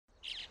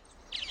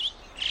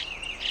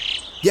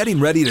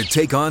Getting ready to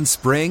take on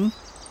spring?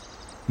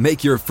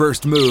 Make your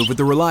first move with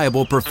the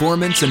reliable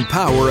performance and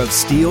power of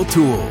Steel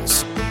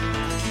tools.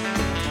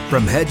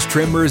 From hedge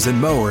trimmers and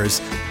mowers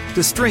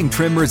to string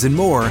trimmers and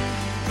more,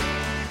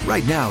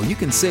 right now you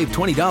can save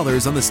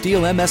 $20 on the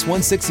Steel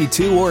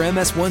MS-162 or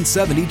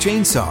MS-170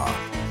 chainsaw.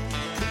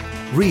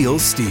 Real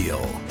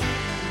Steel.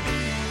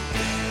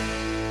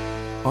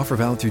 Offer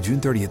valid through June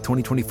 30th,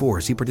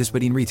 2024. See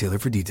participating retailer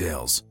for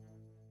details.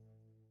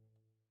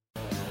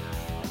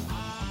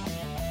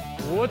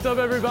 What's up,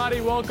 everybody?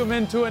 Welcome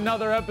into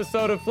another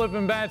episode of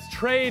Flippin' Bats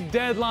Trade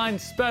Deadline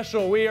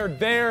Special. We are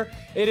there.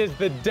 It is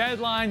the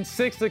deadline,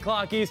 6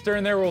 o'clock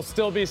Eastern. There will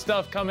still be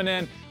stuff coming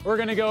in. We're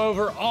going to go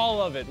over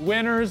all of it.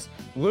 Winners,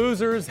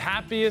 losers,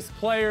 happiest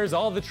players,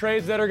 all the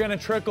trades that are going to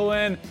trickle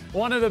in.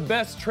 One of the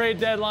best trade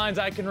deadlines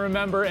I can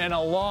remember in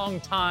a long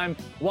time.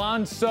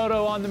 Juan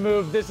Soto on the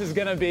move. This is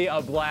going to be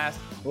a blast.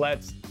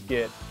 Let's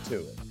get to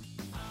it.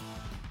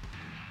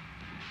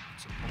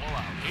 It's a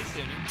blowout. 8th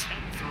inning,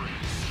 10-3.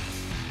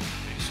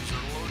 Bases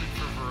are loaded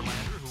for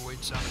Verlander, who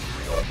waits out a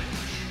 3-0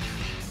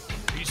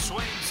 pitch. He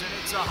swings, and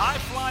it's a high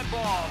fly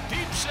ball,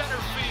 deep center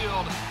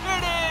field.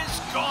 It is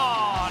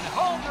gone!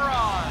 Home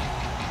run!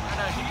 And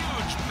a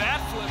huge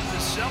bat flip to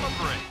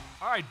celebrate.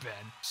 All right,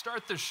 Ben,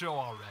 start the show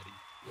already.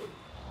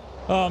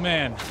 Oh,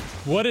 man,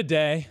 what a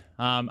day.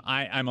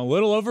 I'm a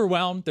little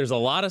overwhelmed. There's a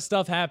lot of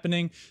stuff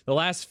happening. The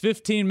last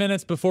 15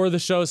 minutes before the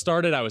show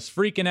started, I was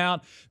freaking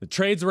out. The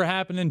trades were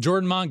happening.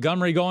 Jordan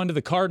Montgomery going to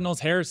the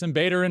Cardinals. Harrison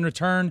Bader in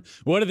return.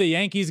 What are the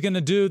Yankees going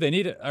to do?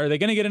 Are they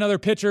going to get another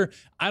pitcher?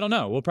 I don't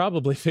know. We'll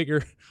probably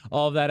figure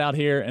all of that out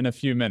here in a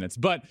few minutes.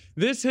 But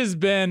this has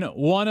been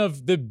one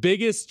of the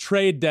biggest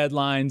trade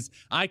deadlines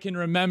I can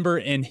remember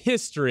in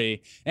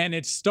history, and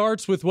it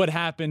starts with what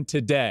happened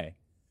today.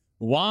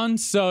 Juan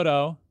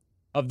Soto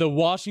of the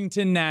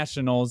Washington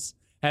Nationals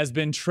has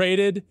been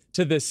traded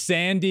to the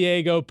San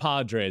Diego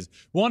Padres.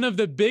 One of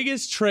the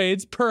biggest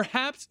trades,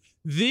 perhaps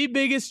the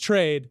biggest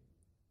trade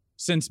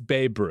since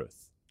Babe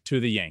Ruth to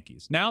the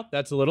Yankees. Now,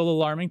 that's a little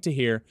alarming to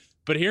hear,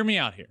 but hear me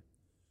out here.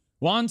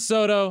 Juan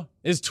Soto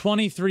is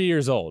 23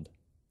 years old.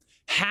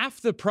 Half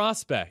the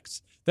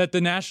prospects that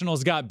the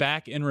Nationals got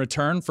back in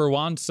return for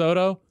Juan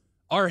Soto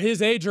are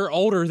his age or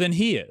older than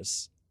he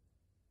is.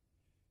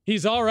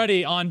 He's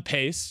already on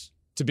pace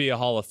to be a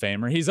Hall of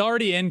Famer. He's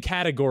already in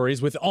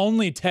categories with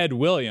only Ted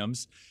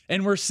Williams,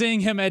 and we're seeing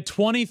him at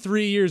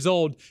 23 years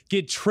old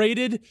get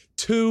traded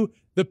to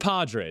the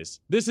Padres.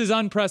 This is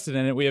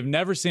unprecedented. We have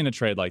never seen a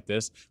trade like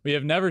this. We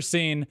have never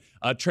seen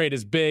a trade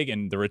as big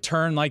and the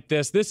return like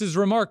this. This is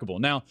remarkable.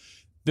 Now,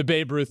 the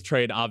Babe Ruth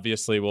trade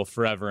obviously will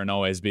forever and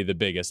always be the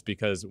biggest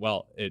because,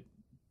 well, it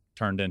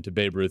turned into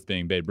Babe Ruth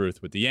being Babe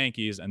Ruth with the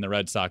Yankees and the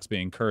Red Sox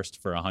being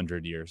cursed for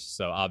 100 years.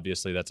 So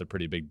obviously that's a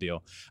pretty big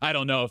deal. I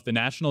don't know if the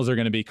Nationals are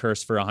going to be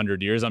cursed for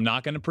 100 years. I'm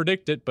not going to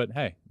predict it, but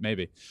hey,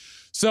 maybe.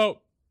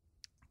 So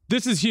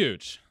this is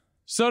huge.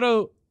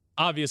 Soto,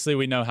 obviously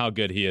we know how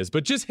good he is,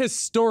 but just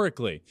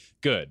historically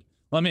good.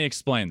 Let me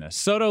explain this.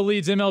 Soto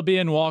leads MLB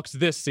in walks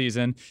this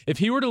season. If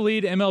he were to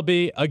lead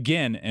MLB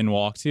again in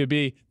walks, he would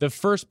be the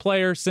first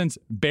player since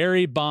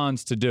Barry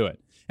Bonds to do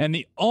it. And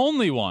the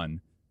only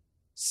one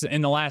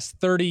in the last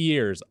 30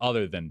 years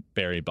other than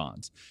Barry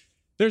Bonds.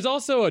 There's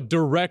also a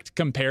direct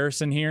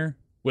comparison here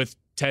with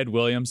Ted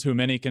Williams, who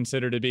many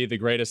consider to be the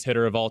greatest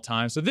hitter of all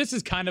time. So this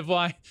is kind of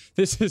why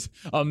this is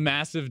a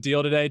massive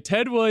deal today.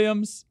 Ted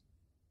Williams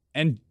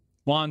and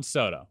Juan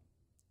Soto,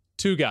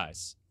 two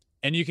guys.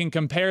 And you can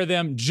compare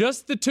them,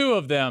 just the two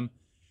of them,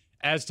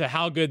 as to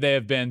how good they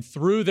have been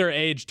through their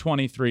age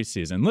 23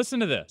 season. Listen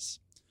to this.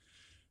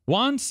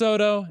 Juan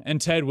Soto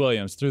and Ted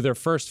Williams through their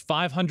first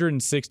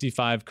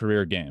 565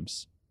 career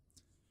games.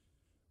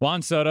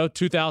 Juan Soto,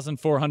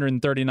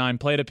 2,439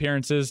 plate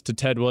appearances to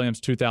Ted Williams,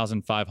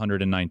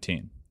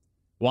 2,519.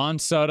 Juan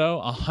Soto,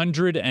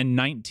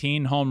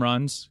 119 home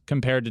runs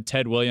compared to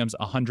Ted Williams,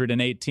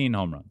 118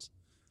 home runs.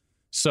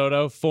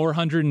 Soto,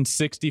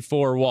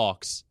 464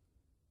 walks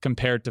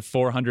compared to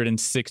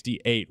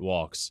 468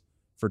 walks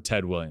for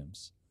Ted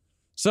Williams.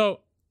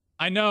 So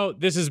I know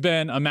this has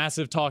been a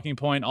massive talking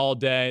point all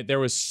day. There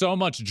was so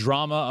much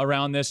drama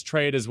around this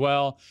trade as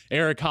well.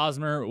 Eric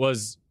Hosmer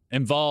was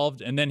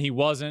involved, and then he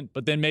wasn't,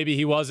 but then maybe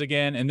he was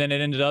again, and then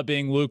it ended up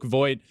being Luke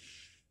Voit.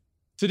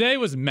 Today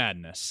was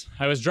madness.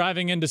 I was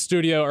driving into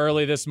studio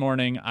early this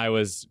morning. I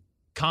was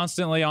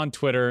constantly on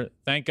Twitter.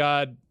 Thank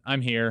God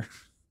I'm here.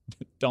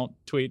 Don't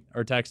tweet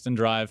or text and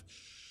drive.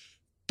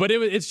 But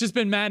it's just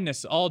been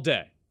madness all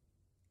day.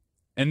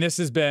 And this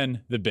has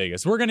been the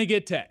biggest. We're going to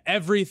get to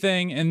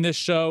everything in this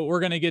show. We're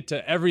going to get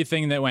to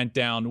everything that went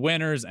down,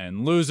 winners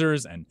and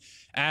losers and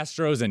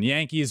Astros and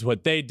Yankees,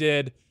 what they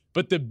did.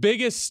 But the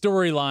biggest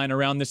storyline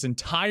around this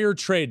entire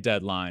trade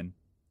deadline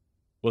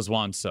was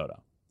Juan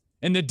Soto.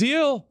 And the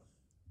deal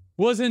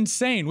was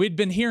insane. We'd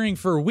been hearing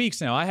for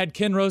weeks now. I had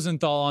Ken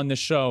Rosenthal on the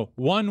show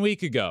 1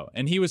 week ago,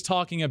 and he was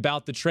talking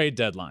about the trade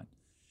deadline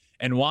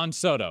and Juan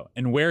Soto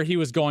and where he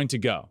was going to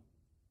go.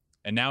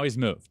 And now he's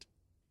moved.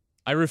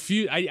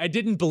 I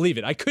didn't believe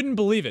it. I couldn't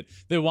believe it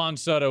that Juan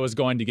Soto was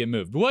going to get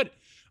moved.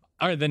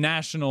 are the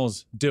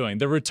Nationals doing?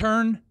 The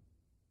return,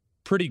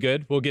 pretty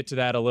good. We'll get to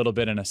that a little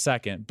bit in a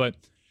second. But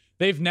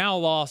they've now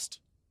lost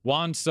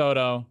Juan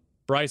Soto,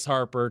 Bryce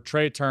Harper,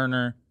 Trey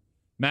Turner,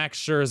 Max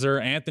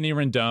Scherzer, Anthony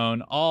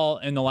Rendon, all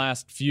in the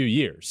last few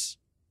years.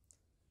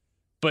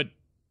 But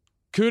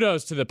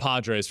kudos to the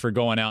Padres for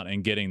going out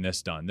and getting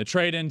this done. The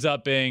trade ends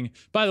up being,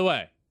 by the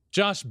way,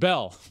 Josh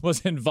Bell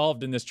was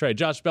involved in this trade.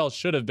 Josh Bell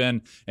should have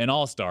been an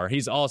all-star.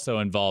 He's also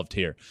involved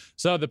here.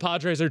 So the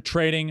Padres are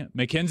trading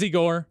Mackenzie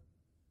Gore,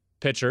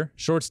 pitcher,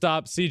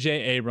 shortstop C.J.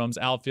 Abrams,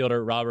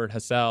 outfielder Robert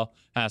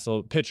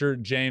Hassel, pitcher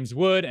James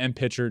Wood, and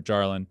pitcher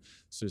Jarlin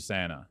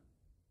Susana.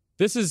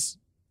 This is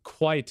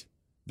quite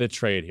the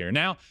trade here.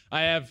 Now,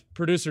 I have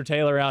producer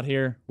Taylor out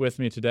here with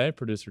me today.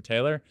 Producer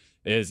Taylor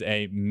is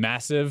a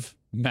massive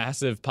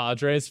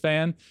Padres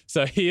fan,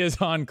 so he is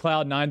on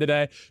cloud nine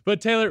today.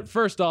 But Taylor,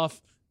 first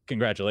off,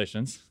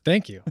 congratulations.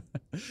 Thank you.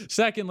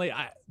 Secondly,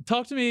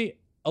 talk to me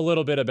a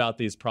little bit about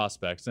these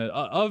prospects.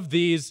 Of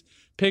these,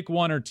 pick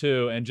one or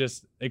two and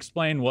just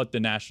explain what the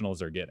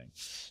Nationals are getting.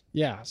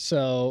 Yeah,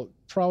 so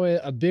probably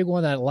a big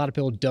one that a lot of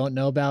people don't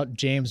know about,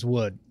 James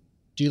Wood.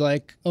 Do you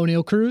like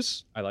O'Neal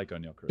Cruz? I like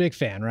O'Neal Cruz. Big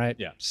fan, right?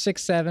 Yeah.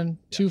 6'7",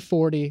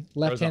 240,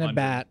 left-handed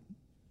bat.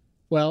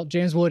 Well,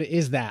 James Wood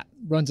is that.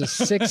 Runs a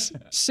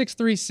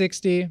 6'3",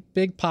 60,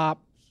 big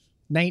pop,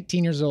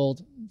 19 years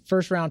old.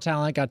 First-round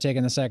talent, got taken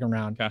in the second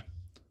round. Okay.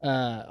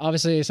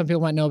 Obviously, some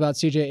people might know about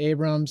C.J.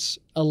 Abrams,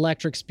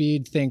 electric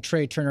speed, think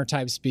Trey Turner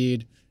type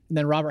speed. And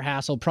then Robert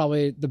Hassel,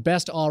 probably the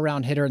best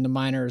all-around hitter in the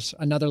minors,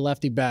 another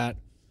lefty bat,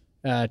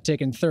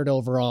 taken third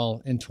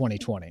overall in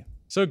 2020.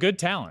 So good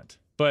talent.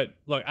 But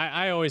look,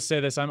 I always say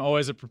this. I'm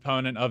always a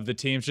proponent of the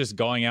teams just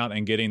going out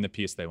and getting the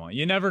piece they want.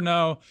 You never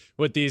know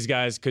what these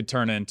guys could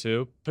turn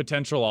into.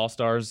 Potential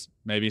all-stars,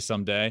 maybe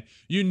someday.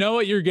 You know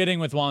what you're getting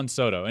with Juan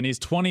Soto, and he's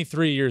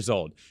 23 years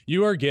old.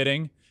 You are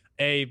getting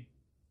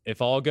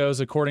if all goes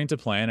according to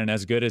plan, and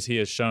as good as he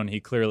has shown he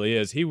clearly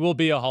is, he will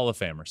be a Hall of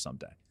Famer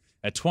someday.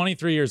 At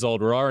 23 years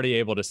old, we're already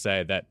able to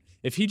say that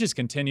if he just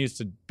continues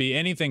to be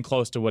anything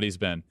close to what he's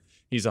been,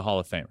 he's a Hall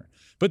of Famer.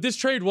 But this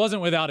trade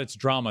wasn't without its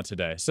drama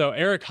today. So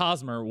Eric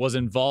Hosmer was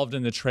involved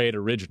in the trade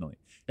originally.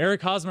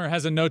 Eric Hosmer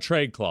has a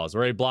no-trade clause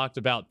where he blocked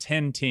about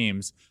 10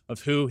 teams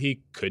of who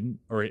he couldn't,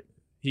 or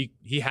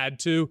he had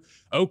to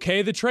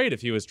okay the trade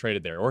if he was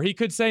traded there, or he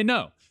could say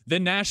no. The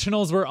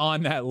Nationals were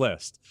on that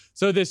list.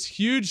 So this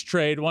huge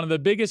trade, one of the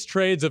biggest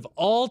trades of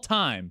all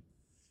time,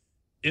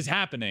 is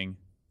happening,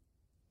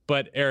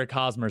 but Eric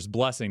Hosmer's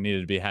blessing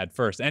needed to be had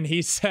first. And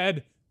he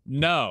said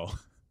no.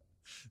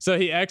 So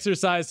he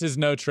exercised his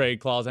no-trade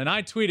clause, and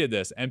I tweeted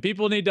this, and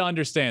people need to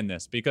understand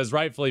this because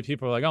rightfully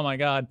people are like, oh my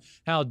God,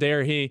 how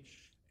dare he?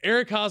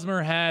 Eric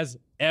Hosmer has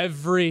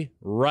every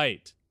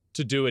right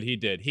to do what he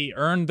did. He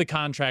earned the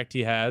contract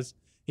he has.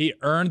 He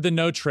earned the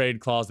no-trade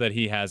clause that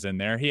he has in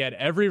there. He had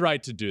every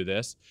right to do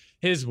this.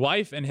 His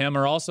wife and him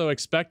are also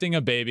expecting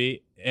a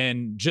baby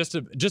in just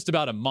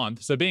about a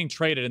month. So being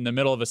traded in the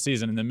middle of a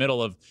season, in the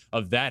middle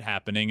of that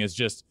happening is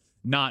just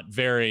not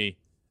very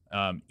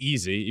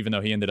easy, even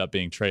though he ended up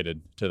being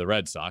traded to the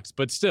Red Sox.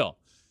 But still.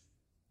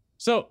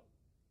 So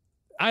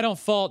I don't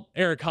fault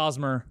Eric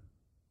Hosmer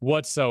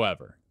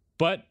whatsoever.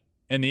 But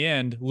in the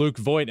end, Luke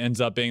Voit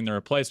ends up being the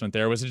replacement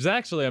there, which is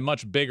actually a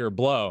much bigger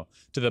blow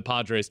to the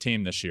Padres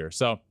team this year.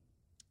 So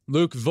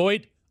Luke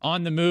Voit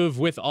on the move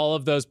with all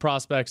of those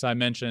prospects I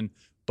mentioned,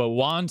 but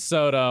Juan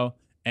Soto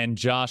and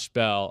Josh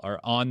Bell are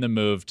on the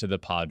move to the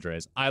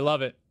Padres. I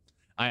love it.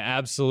 I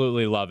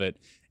absolutely love it.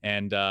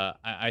 And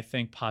I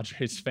think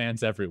Padres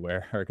fans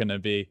everywhere are going to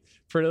be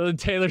pretty.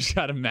 Taylor's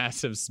got a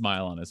massive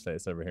smile on his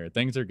face over here.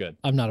 Things are good.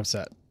 I'm not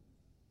upset.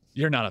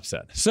 You're not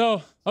upset.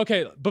 So,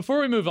 okay,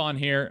 before we move on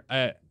here,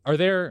 are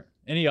there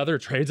any other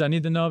trades I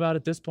need to know about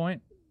at this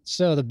point?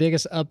 So the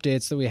biggest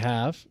updates that we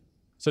have.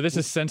 So this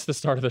is since the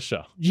start of the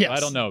show. Yes. I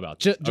don't know about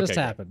this. Just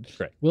happened.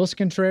 Great. Wilson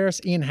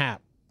Contreras, Ian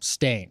Happ,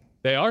 staying.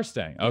 They are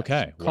staying.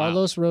 Okay. Wow.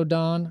 Carlos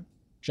Rodon,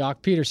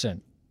 Jock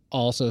Peterson,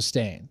 also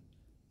staying.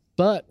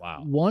 But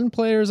one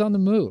player is on the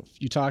move.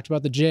 You talked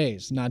about the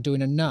Jays not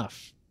doing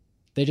enough.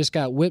 They just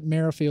got Whit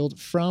Merrifield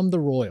from the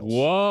Royals.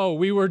 Whoa,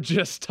 we were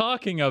just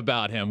talking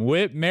about him.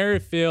 Whit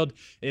Merrifield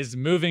is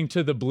moving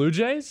to the Blue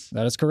Jays?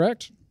 That is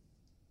correct.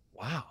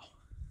 Wow,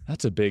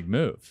 that's a big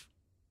move.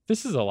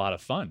 This is a lot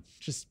of fun.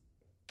 Just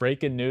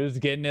breaking news,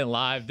 getting it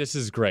live. This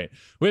is great.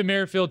 Whit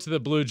Merrifield to the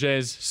Blue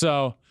Jays.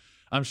 So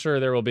I'm sure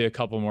there will be a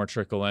couple more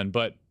trickle in,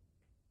 but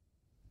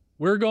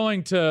we're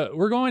going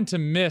to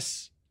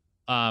miss.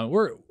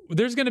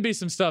 There's going to be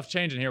some stuff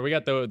changing here. We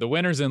got the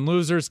winners and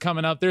losers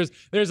coming up. There's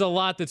a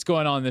lot that's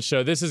going on in this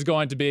show. This is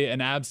going to be an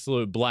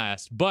absolute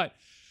blast. But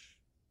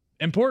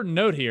important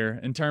note here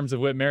in terms of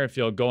Whit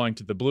Merrifield going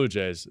to the Blue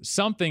Jays,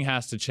 something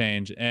has to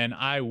change, and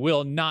I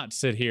will not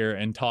sit here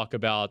and talk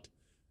about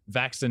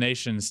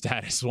vaccination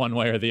status one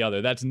way or the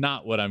other. That's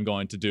not what I'm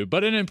going to do.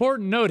 But an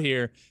important note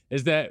here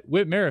is that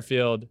Whit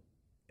Merrifield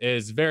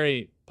is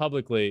very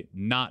publicly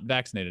not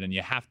vaccinated, and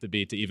you have to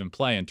be to even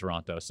play in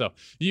Toronto. So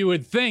you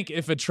would think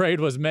if a trade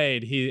was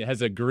made, he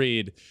has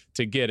agreed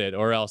to get it,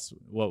 or else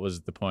what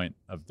was the point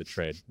of the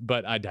trade?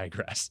 But I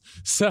digress.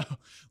 So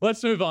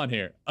let's move on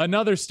here.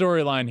 Another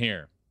storyline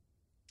here.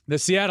 The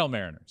Seattle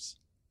Mariners.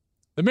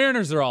 The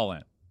Mariners are all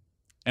in,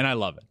 and I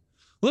love it.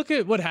 Look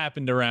at what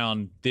happened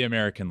around the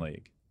American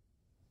League.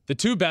 The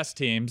two best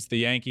teams, the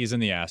Yankees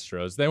and the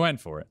Astros, they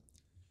went for it.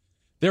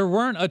 There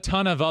weren't a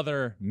ton of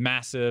other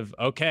massive,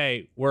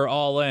 okay, we're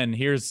all in.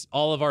 Here's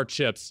all of our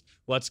chips.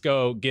 Let's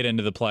go get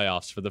into the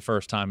playoffs for the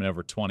first time in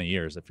over 20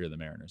 years if you're the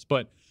Mariners.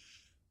 But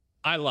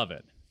I love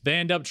it. They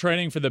end up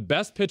trading for the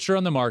best pitcher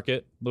on the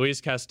market, Luis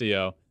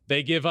Castillo.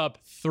 They give up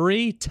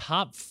 3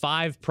 top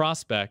 5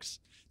 prospects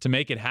to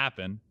make it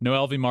happen.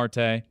 Noelvi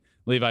Marte,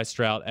 Levi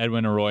Strout,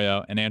 Edwin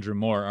Arroyo, and Andrew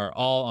Moore are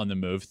all on the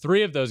move.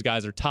 3 of those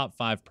guys are top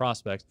 5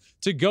 prospects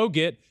to go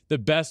get the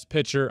best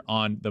pitcher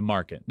on the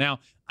market. Now,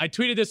 I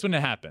tweeted this when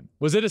it happened.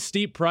 Was it a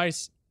steep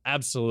price?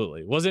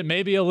 Absolutely. Was it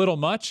maybe a little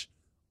much?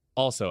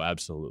 Also,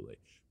 absolutely.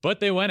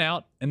 But they went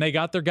out and they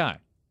got their guy.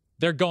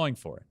 They're going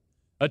for it.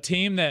 A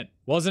team that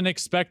wasn't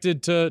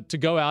expected to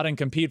go out and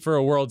compete for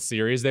a World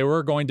Series. They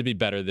were going to be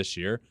better this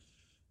year,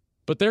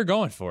 but they're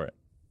going for it.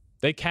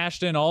 They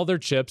cashed in all their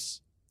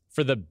chips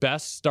for the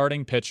best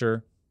starting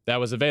pitcher that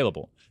was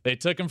available. They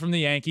took him from the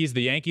Yankees.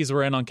 The Yankees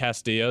were in on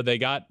Castillo. They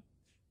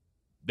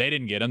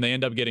didn't get him. They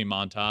end up getting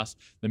Montas.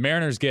 The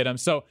Mariners get him.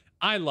 So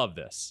I love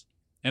this.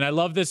 And I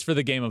love this for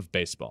the game of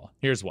baseball.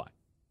 Here's why.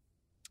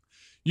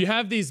 You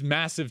have these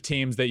massive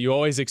teams that you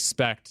always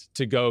expect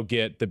to go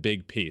get the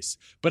big piece.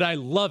 But I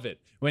love it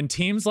when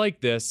teams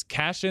like this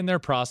cash in their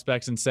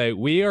prospects and say,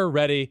 we are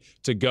ready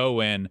to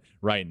go in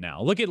right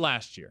now. Look at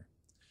last year.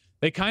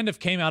 They kind of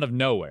came out of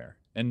nowhere.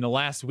 And the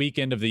last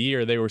weekend of the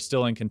year, they were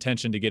still in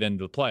contention to get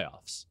into the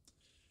playoffs.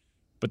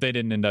 But they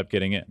didn't end up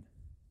getting in.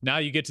 Now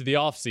you get to the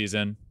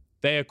offseason.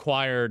 They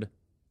acquired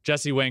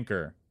Jesse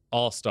Winker,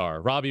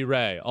 All-Star, Robbie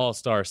Ray,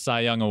 All-Star, Cy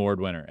Young Award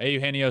winner,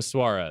 Eugenio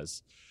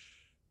Suarez.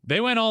 They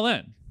went all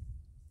in.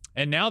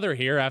 And now they're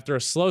here after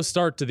a slow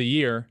start to the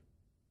year.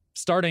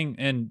 Starting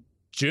in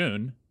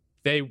June,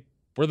 they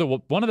were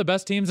one of the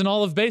best teams in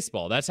all of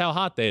baseball. That's how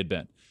hot they had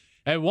been.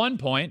 At one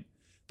point,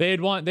 they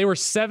were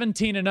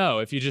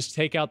 17-0 if you just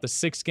take out the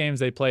 6 games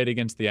they played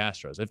against the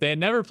Astros. If they had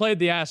never played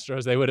the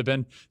Astros, they would have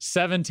been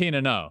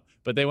 17-0.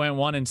 But they went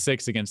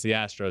 1-6 against the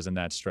Astros in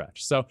that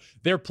stretch. So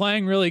they're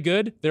playing really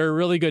good. They're a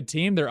really good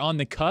team. They're on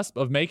the cusp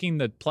of making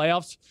the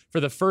playoffs for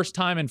the first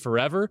time in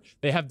forever.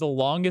 They have the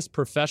longest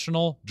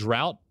professional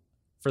drought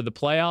for the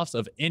playoffs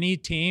of any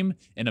team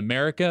in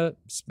America,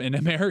 in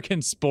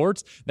American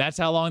sports. That's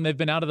how long they've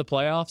been out of the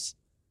playoffs.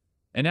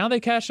 And now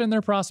they cash in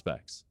their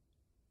prospects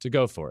to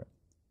go for it.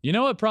 You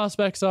know what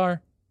prospects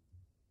are?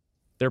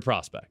 They're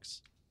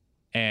prospects.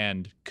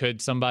 And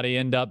could somebody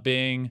end up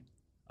being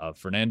a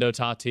Fernando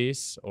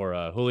Tatis or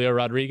a Julio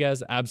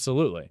Rodriguez?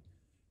 Absolutely.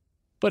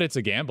 But it's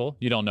a gamble.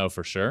 You don't know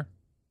for sure.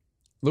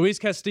 Luis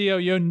Castillo,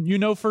 you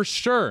know for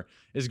sure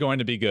is going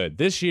to be good.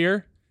 This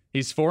year,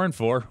 he's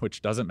 4-4,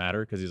 which doesn't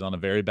matter because he's on a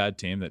very bad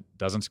team that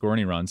doesn't score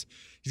any runs.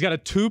 He's got a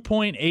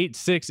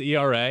 2.86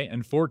 ERA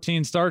and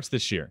 14 starts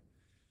this year.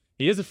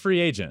 He is a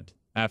free agent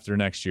after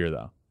next year,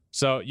 though.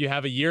 So you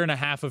have a year and a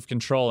half of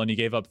control, and you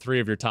gave up 3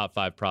 of your top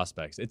 5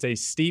 prospects. It's a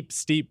steep,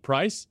 steep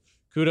price.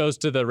 Kudos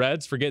to the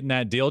Reds for getting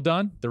that deal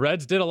done. The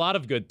Reds did a lot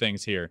of good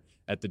things here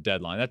at the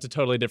deadline. That's a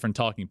totally different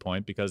talking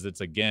point because it's,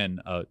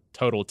 again, a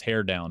total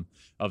teardown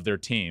of their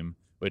team,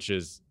 which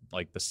is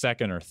like the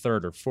second or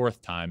third or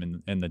fourth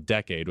time in the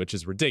decade, which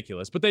is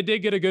ridiculous. But they did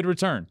get a good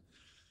return.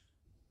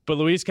 But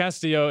Luis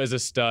Castillo is a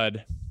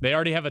stud. They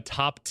already have a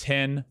top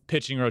 10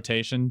 pitching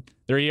rotation.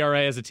 Their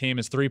ERA as a team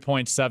is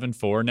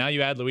 3.74. Now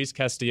you add Luis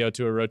Castillo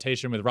to a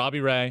rotation with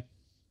Robbie Ray,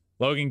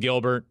 Logan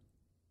Gilbert.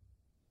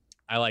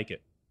 I like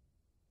it.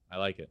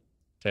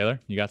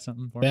 Taylor, you got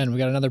something for me? Ben, we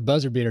got another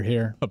buzzer beater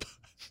here.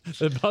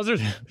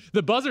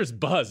 The buzzer's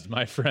buzzed,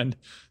 my friend.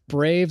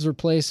 Braves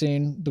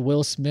replacing the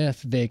Will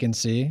Smith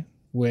vacancy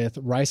with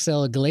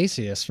Raisel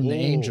Iglesias from the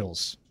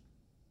Angels.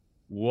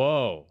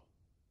 Whoa.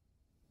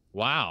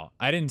 Wow.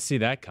 I didn't see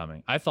that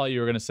coming. I thought you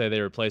were going to say they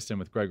replaced him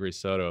with Gregory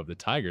Soto of the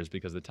Tigers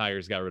because the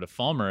Tigers got rid of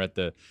Fulmer at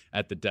the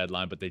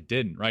deadline, but they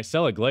didn't.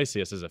 Raisel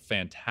Iglesias is a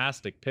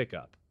fantastic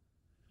pickup.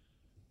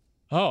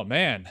 Oh,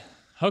 man.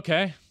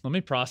 Okay. Let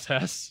me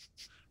process.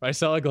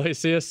 Raisel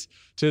Iglesias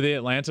to the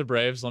Atlanta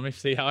Braves. Let me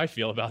see how I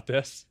feel about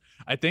this.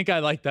 I think I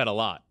like that a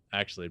lot,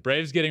 actually.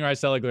 Braves getting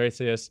Raisel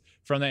Iglesias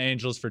from the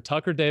Angels for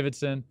Tucker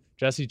Davidson,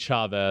 Jesse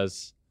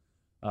Chavez.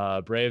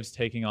 Braves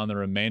taking on the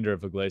remainder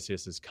of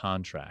Iglesias'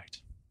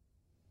 contract.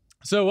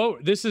 So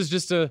this is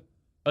just a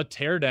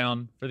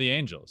teardown for the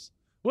Angels.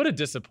 What a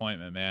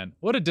disappointment, man.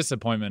 What a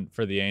disappointment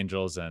for the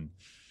Angels. And,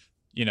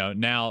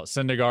 now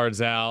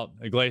Syndergaard's out.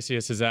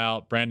 Iglesias is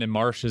out. Brandon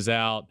Marsh is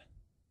out.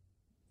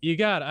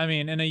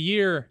 In a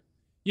year,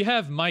 you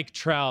have Mike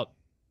Trout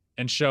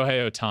and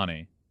Shohei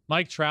Ohtani.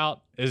 Mike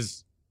Trout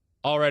is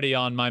already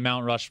on my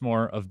Mount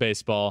Rushmore of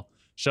baseball.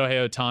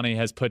 Shohei Ohtani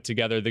has put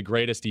together the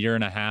greatest year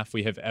and a half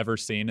we have ever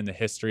seen in the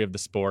history of the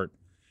sport.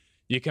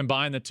 You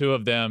combine the two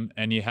of them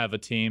and you have a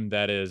team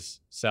that is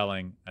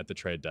selling at the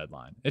trade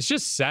deadline. It's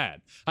just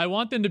sad. I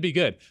want them to be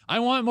good. I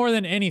want more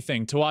than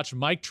anything to watch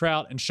Mike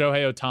Trout and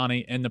Shohei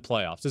Ohtani in the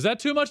playoffs. Is that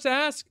too much to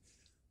ask?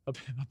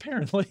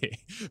 Apparently.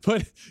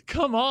 But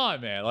come on,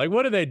 man. Like,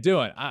 what are they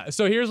doing?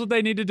 So here's what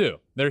they need to do.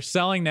 They're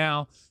selling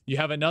now. You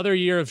have another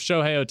year of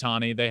Shohei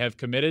Ohtani. They have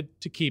committed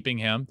to keeping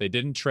him. They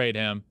didn't trade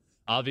him.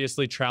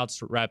 Obviously,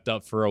 Trout's wrapped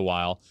up for a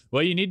while.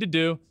 What you need to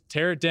do,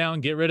 tear it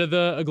down, get rid of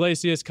the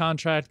Iglesias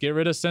contract, get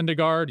rid of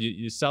Syndergaard,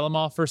 you sell them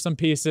off for some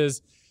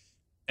pieces,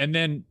 and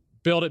then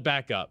build it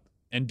back up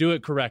and do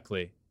it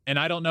correctly. And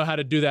I don't know how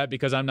to do that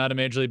because I'm not a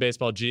Major League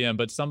Baseball GM,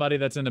 but somebody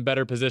that's in a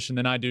better position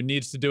than I do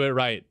needs to do it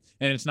right.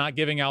 And it's not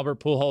giving Albert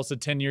Pujols a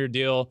 10-year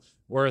deal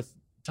worth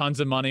tons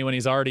of money when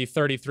he's already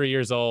 33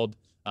 years old.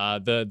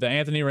 The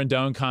Anthony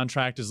Rendon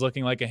contract is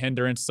looking like a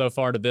hindrance so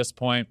far to this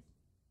point.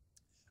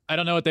 I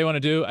don't know what they want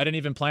to do. I didn't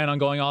even plan on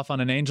going off on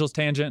an Angels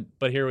tangent,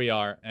 but here we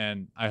are,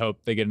 and I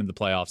hope they get into the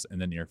playoffs in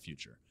the near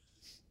future.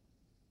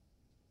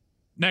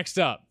 Next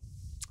up,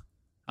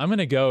 I'm going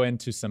to go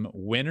into some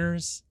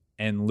winners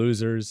and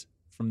losers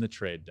from the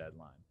trade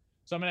deadline.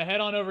 So I'm going to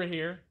head on over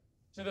here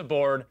to the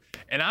board,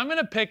 and I'm going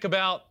to pick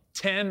about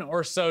 10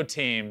 or so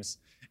teams,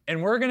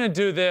 and we're going to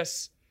do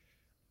this.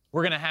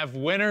 We're going to have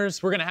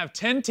winners. We're going to have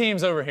 10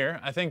 teams over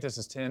here. I think this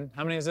is 10.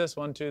 How many is this?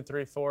 1, 2,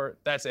 3, 4.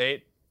 That's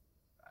 8.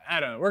 I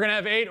don't know. We're going to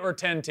have 8 or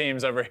 10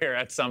 teams over here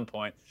at some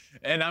point.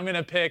 And I'm going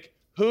to pick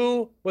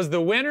who was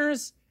the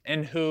winners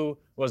and who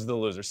was the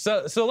losers.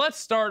 So let's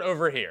start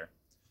over here.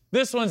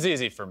 This one's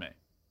easy for me.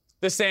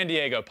 The San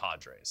Diego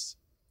Padres.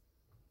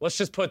 Let's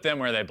just put them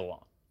where they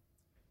belong.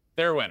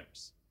 They're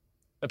winners.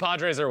 The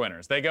Padres are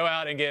winners. They go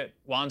out and get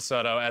Juan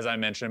Soto, as I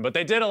mentioned, but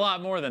they did a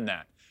lot more than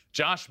that.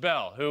 Josh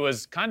Bell, who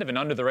was kind of an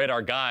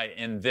under-the-radar guy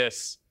in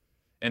this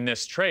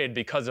trade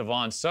because of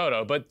Juan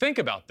Soto. But think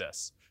about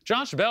this.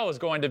 Josh Bell was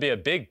going to be a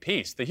big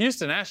piece. The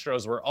Houston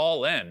Astros were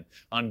all in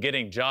on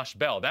getting Josh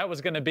Bell. That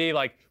was going to be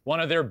like one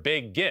of their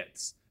big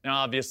gets. Now,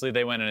 obviously,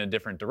 they went in a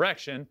different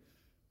direction,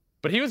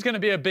 but he was going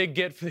to be a big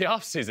get for the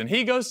offseason.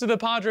 He goes to the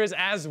Padres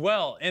as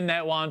well in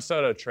that Juan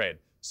Soto trade.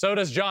 So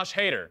does Josh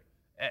Hader.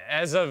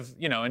 As of,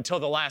 until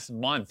the last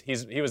month,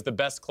 he was the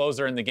best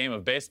closer in the game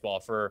of baseball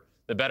for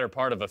the better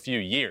part of a few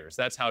years.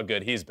 That's how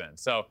good he's been.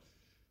 So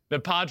the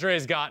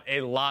Padres got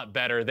a lot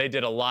better. They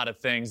did a lot of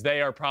things.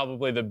 They are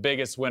probably the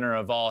biggest winner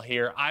of all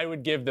here. I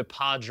would give the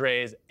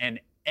Padres an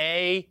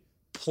A+.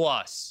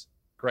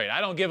 Great.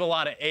 I don't give a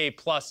lot of A+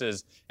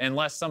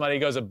 unless somebody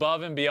goes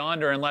above and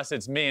beyond or unless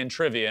it's me in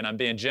trivia and I'm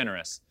being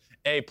generous.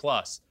 A+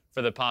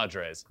 for the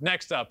Padres.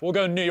 Next up, we'll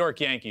go New York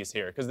Yankees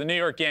here because the New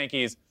York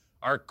Yankees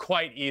are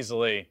quite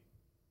easily,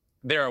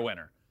 they're a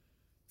winner.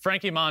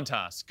 Frankie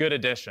Montas, good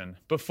addition.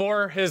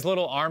 Before his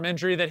little arm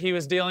injury that he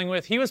was dealing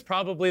with, he was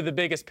probably the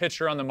biggest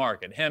pitcher on the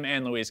market, him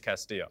and Luis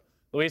Castillo.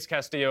 Luis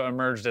Castillo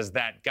emerged as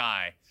that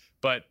guy,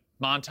 but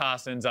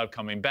Montas ends up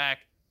coming back.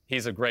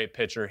 He's a great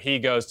pitcher. He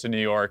goes to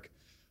New York.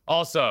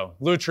 Also,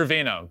 Lou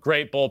Trivino,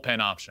 great bullpen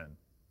option.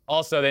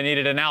 Also, they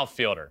needed an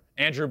outfielder,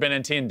 Andrew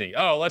Benintendi.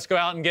 Oh, let's go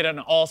out and get an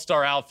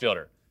all-star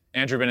outfielder.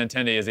 Andrew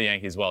Benintendi is a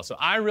Yankee as well. So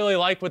I really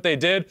like what they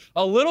did.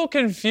 A little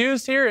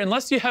confused here,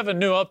 unless you have a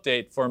new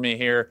update for me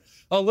here.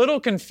 A little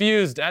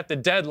confused at the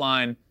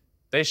deadline.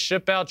 They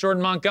ship out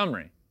Jordan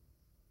Montgomery.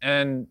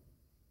 And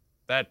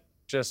that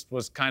just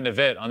was kind of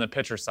it on the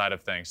pitcher side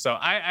of things. So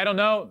I don't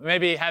know.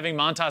 Maybe having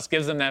Montas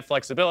gives them that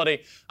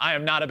flexibility. I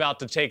am not about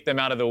to take them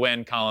out of the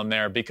win column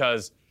there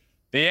because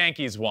the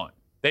Yankees won.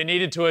 They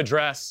needed to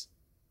address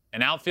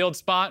an outfield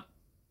spot.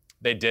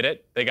 They did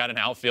it. They got an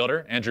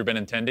outfielder, Andrew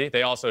Benintendi.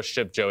 They also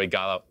shipped Joey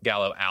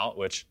Gallo out,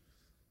 which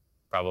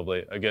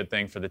probably a good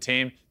thing for the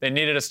team. They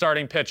needed a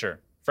starting pitcher.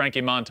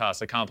 Frankie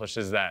Montas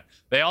accomplishes that.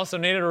 They also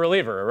needed a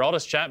reliever.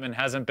 Aroldis Chapman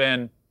hasn't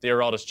been the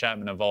Aroldis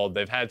Chapman of old.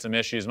 They've had some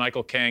issues.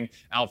 Michael King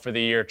out for the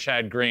year.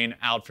 Chad Green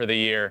out for the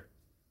year.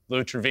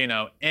 Lou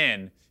Trivino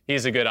in.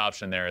 He's a good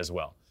option there as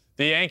well.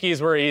 The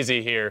Yankees were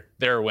easy here.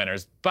 They're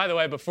winners. By the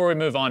way, before we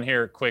move on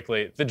here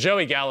quickly, the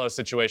Joey Gallo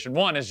situation,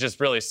 one, is just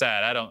really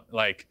sad.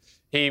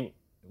 He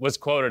was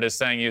quoted as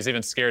saying he was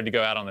even scared to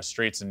go out on the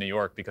streets in New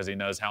York because he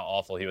knows how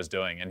awful he was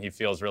doing, and he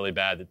feels really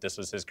bad that this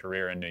was his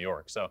career in New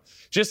York. So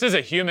just as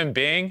a human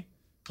being,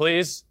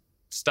 please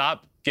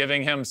stop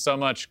giving him so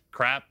much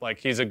crap. Like,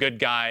 he's a good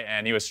guy,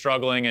 and he was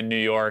struggling in New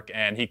York,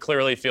 and he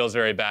clearly feels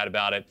very bad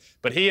about it.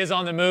 But he is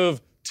on the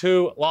move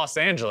to Los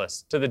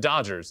Angeles, to the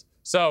Dodgers.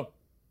 So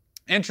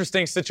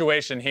interesting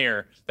situation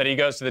here that he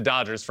goes to the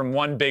Dodgers from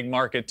one big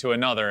market to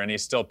another, and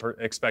he's still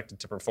expected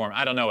to perform.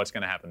 I don't know what's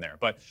going to happen there.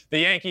 But the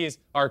Yankees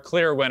are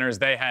clear winners.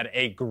 They had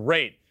a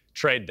great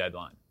trade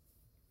deadline.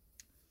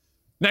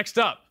 Next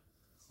up,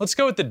 let's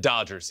go with the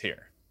Dodgers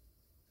here.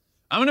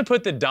 I'm going to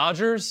put the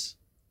Dodgers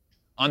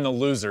on the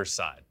loser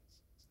side.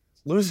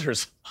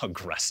 Losers,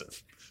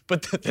 aggressive.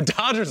 But the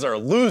Dodgers are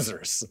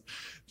losers.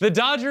 The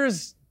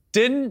Dodgers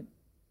didn't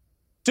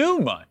do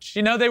much.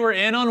 They were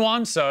in on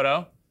Juan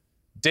Soto.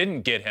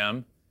 Didn't get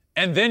him,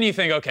 and then you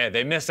think, okay,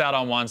 they miss out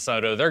on Juan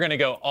Soto. They're going to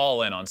go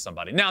all in on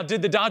somebody. Now,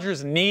 did the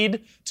Dodgers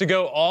need to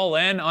go all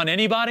in on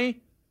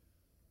anybody?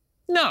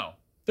 No.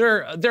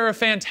 they're a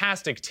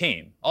fantastic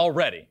team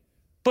already.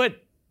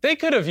 But they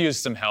could have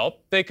used some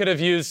help. They could have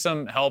used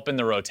some help in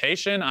the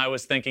rotation. I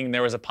was thinking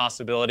there was a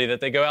possibility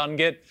that they go out and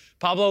get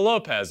Pablo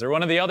Lopez or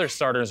one of the other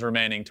starters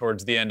remaining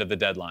towards the end of the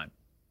deadline.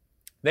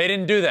 They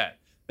didn't do that.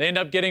 They end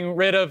up getting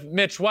rid of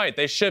Mitch White.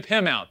 They ship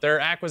him out. Their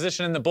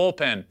acquisition in the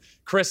bullpen,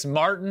 Chris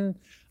Martin,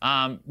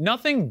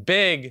 nothing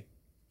big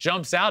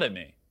jumps out at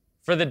me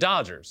for the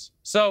Dodgers.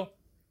 So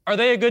are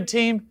they a good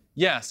team?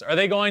 Yes. Are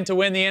they going to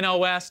win the NL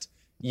West?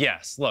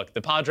 Yes. Look,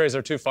 the Padres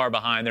are too far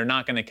behind. They're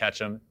not going to catch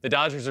them. The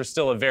Dodgers are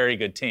still a very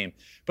good team.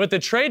 But the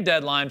trade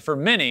deadline for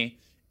many,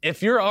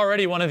 if you're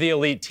already one of the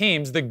elite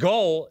teams, the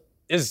goal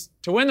is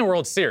to win the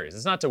World Series.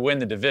 It's not to win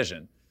the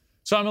division.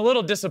 So I'm a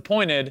little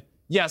disappointed.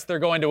 Yes, they're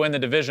going to win the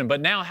division.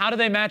 But now how do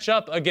they match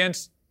up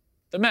against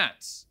the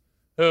Mets,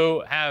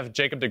 who have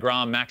Jacob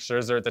deGrom, Max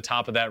Scherzer at the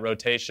top of that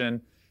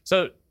rotation?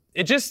 So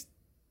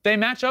they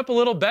match up a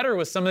little better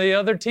with some of the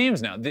other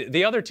teams now.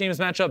 The other teams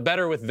match up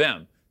better with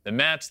them. The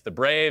Mets, the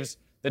Braves.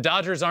 The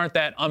Dodgers aren't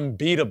that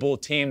unbeatable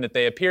team that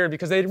they appeared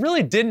because they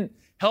really didn't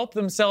help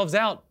themselves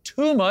out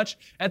too much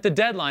at the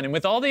deadline. And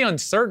with all the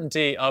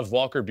uncertainty of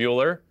Walker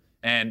Buehler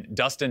and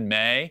Dustin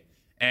May,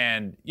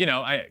 and,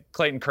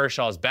 Clayton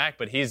Kershaw's back,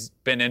 but he's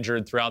been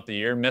injured throughout the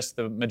year, missed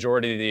the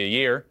majority of the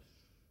year.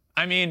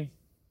 I mean,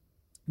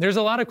 there's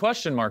a lot of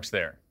question marks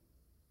there.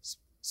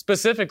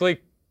 Specifically,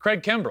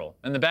 Craig Kimbrell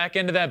and the back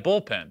end of that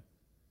bullpen.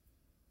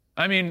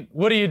 I mean,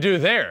 what do you do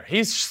there?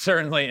 He's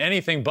certainly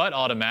anything but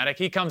automatic.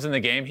 He comes in the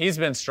game. He's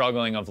been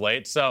struggling of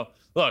late. So,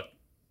 look,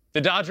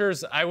 the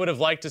Dodgers, I would have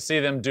liked to see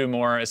them do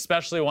more,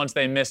 especially once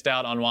they missed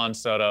out on Juan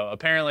Soto.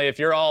 Apparently, if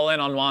you're all in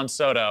on Juan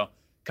Soto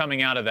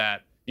coming out of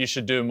that, you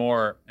should do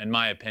more, in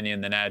my opinion,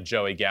 than add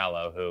Joey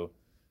Gallo, who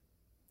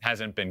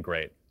hasn't been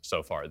great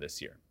so far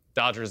this year.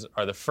 Dodgers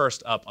are the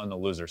first up on the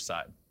loser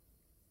side.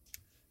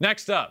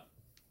 Next up,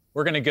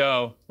 we're going to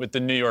go with the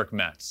New York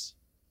Mets.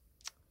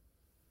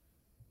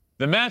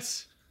 The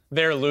Mets,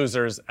 they're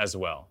losers as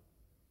well.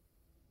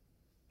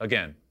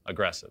 Again,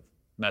 aggressive.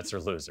 Mets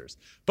are losers.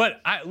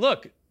 But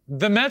look,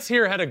 the Mets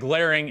here had a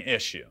glaring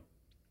issue.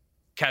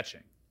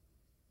 Catching.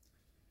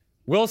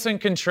 Wilson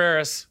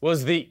Contreras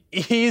was the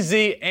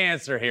easy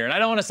answer here. And I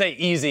don't want to say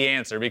easy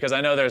answer because I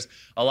know there's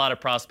a lot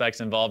of prospects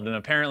involved, and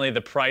apparently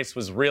the price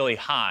was really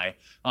high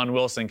on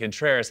Wilson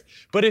Contreras.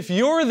 But if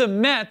you're the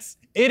Mets,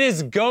 it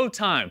is go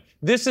time.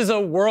 This is a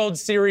World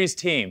Series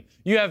team.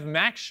 You have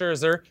Max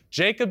Scherzer,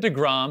 Jacob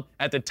deGrom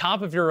at the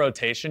top of your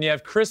rotation. You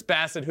have Chris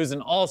Bassett, who's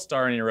an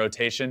all-star in your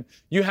rotation.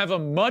 You have a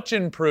much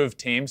improved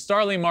team.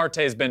 Starling Marte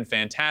has been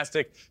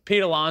fantastic.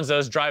 Pete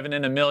Alonso's driving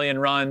in 1 million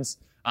runs.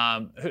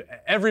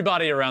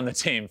 Everybody around the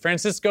team.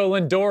 Francisco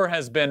Lindor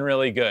has been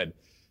really good.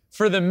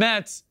 For the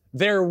Mets,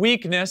 their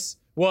weakness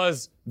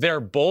was their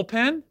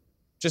bullpen,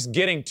 just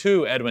getting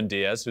to Edwin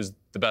Diaz, who's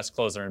the best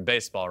closer in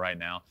baseball right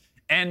now,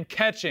 and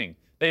catching.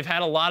 They've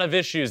had a lot of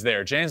issues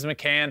there. James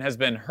McCann has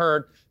been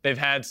hurt. They've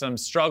had some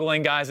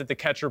struggling guys at the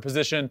catcher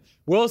position.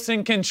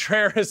 Wilson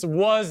Contreras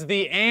was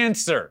the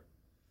answer.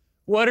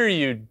 What are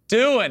you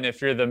doing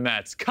if you're the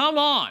Mets? Come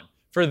on.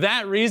 For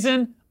that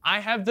reason, I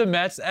have the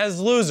Mets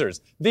as losers.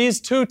 These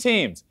two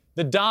teams,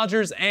 the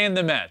Dodgers and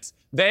the Mets,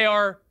 they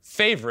are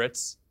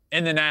favorites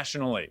in the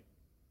National League.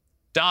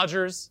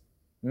 Dodgers,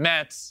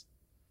 Mets,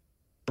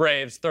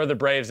 Braves, throw the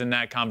Braves in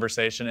that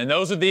conversation. And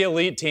those are the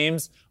elite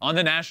teams on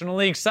the National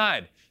League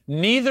side.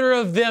 Neither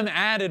of them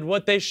added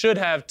what they should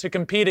have to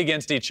compete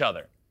against each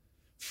other.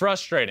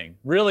 Frustrating,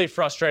 really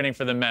frustrating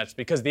for the Mets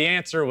because the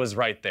answer was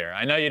right there.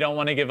 I know you don't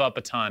want to give up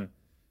a ton,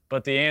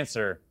 but the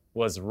answer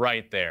was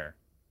right there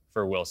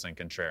for Wilson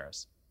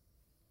Contreras.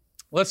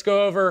 Let's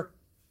go over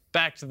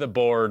back to the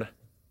board.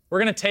 We're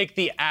going to take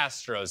the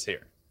Astros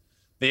here.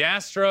 The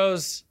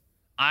Astros,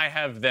 I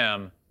have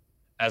them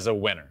as a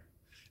winner.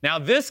 Now,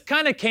 this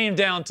kind of came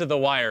down to the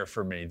wire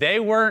for me.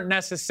 They weren't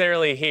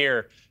necessarily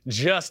here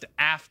just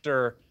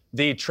after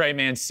the Trey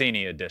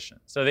Mancini addition.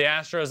 So the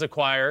Astros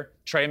acquire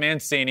Trey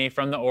Mancini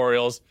from the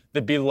Orioles,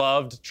 the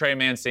beloved Trey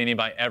Mancini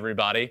by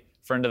everybody,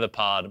 friend of the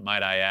pod,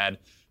 might I add,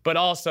 but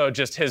also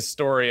just his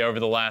story over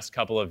the last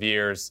couple of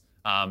years.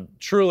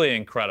 Truly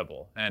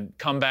incredible. And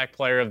comeback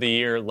player of the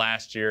year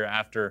last year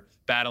after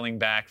battling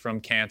back from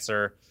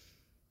cancer.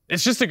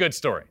 It's just a good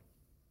story.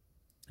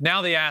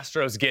 Now the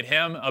Astros get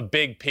him a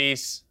big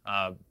piece,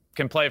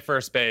 can play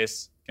first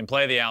base, can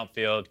play the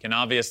outfield, can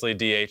obviously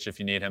DH if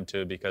you need him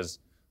to because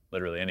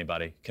literally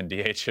anybody can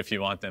DH if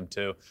you want them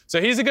to.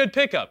 So he's a good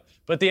pickup.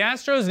 But the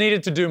Astros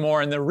needed to do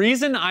more. And the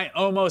reason I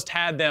almost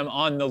had them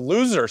on the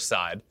loser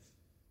side,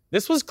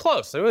 this was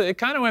close. It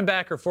kind of went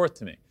back or forth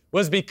to me.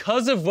 Was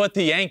because of what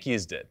the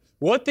Yankees did.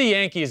 What the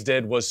Yankees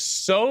did was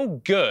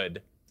so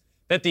good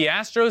that the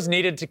Astros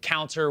needed to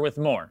counter with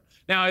more.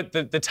 Now,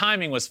 the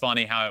timing was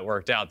funny how it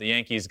worked out. The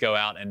Yankees go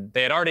out, and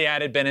they had already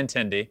added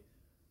Benintendi,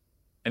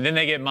 and then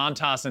they get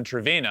Montas and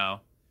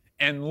Trevino,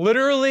 and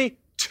literally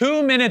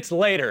 2 minutes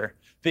later,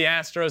 the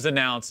Astros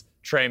announce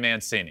Trey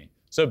Mancini.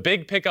 So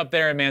big pickup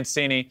there in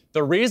Mancini.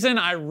 The reason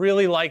I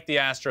really like the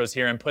Astros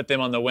here and put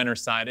them on the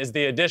winner's side is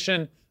the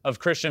addition of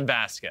Christian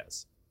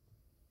Vasquez.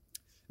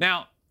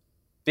 Now,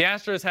 The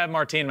Astros have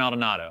Martin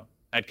Maldonado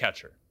at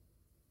catcher.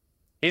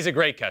 He's a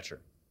great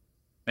catcher.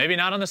 Maybe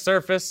not on the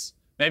surface.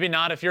 Maybe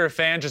not if you're a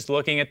fan just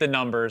looking at the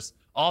numbers.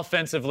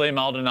 Offensively,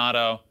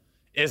 Maldonado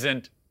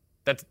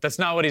that's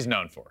not what he's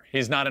known for.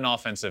 He's not an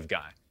offensive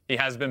guy. He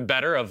has been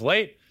better of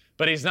late,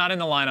 but he's not in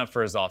the lineup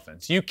for his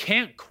offense. You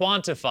can't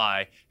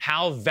quantify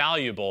how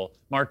valuable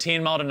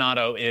Martin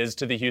Maldonado is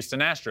to the Houston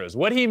Astros.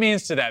 What he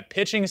means to that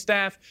pitching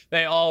staff,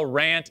 they all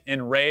rant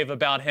and rave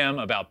about him,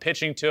 about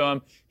pitching to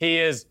him. He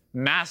is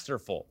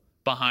masterful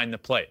behind the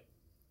plate.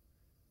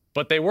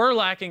 But they were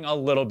lacking a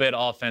little bit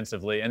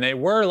offensively, and they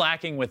were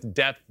lacking with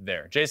depth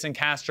there. Jason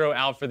Castro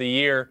out for the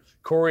year.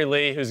 Corey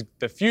Lee, who's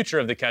the future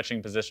of the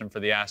catching position for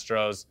the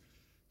Astros,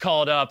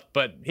 called up,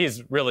 but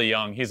he's really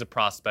young. He's a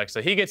prospect,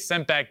 so he gets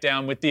sent back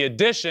down with the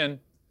addition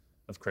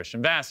of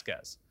Christian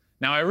Vazquez.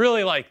 Now, I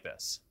really like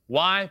this.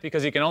 Why?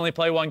 Because you can only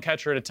play one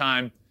catcher at a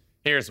time.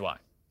 Here's why.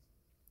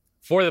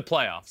 For the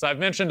playoffs, I've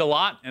mentioned a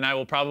lot, and I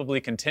will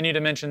probably continue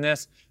to mention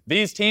this.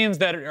 These teams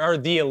that are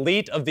the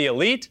elite of the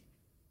elite,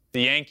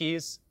 the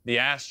Yankees, the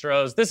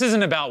Astros, this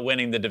isn't about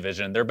winning the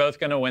division. They're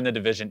both going to win the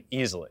division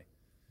easily.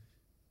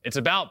 It's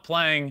about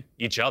playing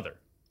each other.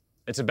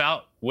 It's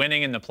about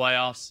winning in the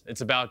playoffs.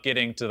 It's about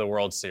getting to the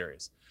World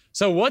Series.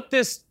 So what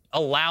this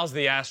allows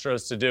the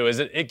Astros to do is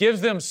it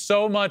gives them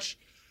so much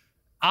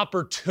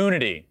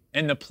opportunity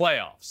in the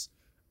playoffs.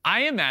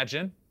 I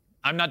imagine,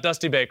 I'm not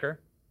Dusty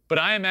Baker, but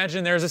I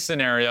imagine there's a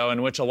scenario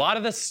in which a lot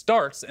of the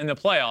starts in the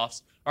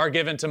playoffs are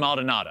given to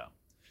Maldonado.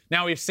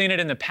 Now, we've seen it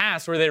in the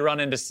past where they run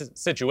into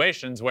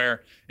situations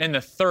where in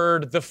the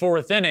third, the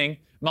fourth inning,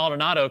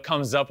 Maldonado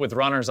comes up with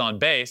runners on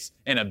base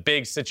in a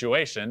big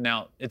situation.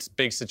 Now, it's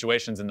big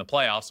situations in the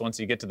playoffs once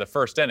you get to the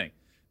first inning.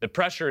 The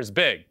pressure is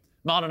big.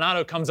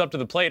 Maldonado comes up to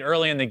the plate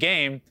early in the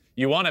game.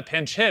 You want to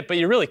pinch hit, but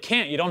you really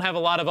can't. You don't have a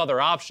lot of other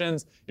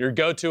options. Your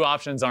go-to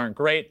options aren't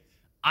great.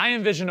 I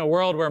envision a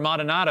world where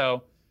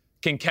Maldonado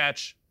can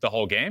catch the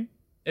whole game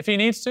if he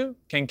needs to,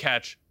 can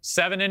catch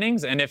 7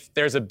 innings, and if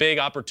there's a big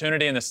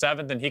opportunity in the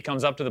 7th and he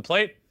comes up to the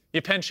plate,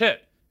 you pinch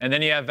hit, and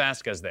then you have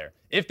Vazquez there.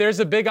 If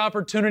there's a big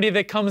opportunity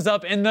that comes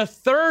up in the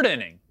 3rd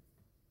inning,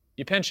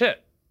 you pinch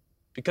hit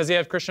because you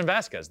have Christian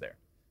Vazquez there.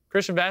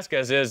 Christian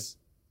Vazquez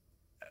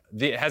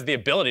has the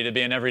ability to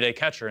be an everyday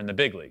catcher in the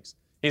big leagues.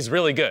 He's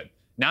really good.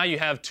 Now you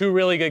have 2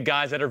 really good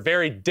guys that are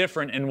very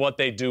different in what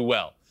they do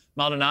well.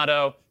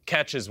 Maldonado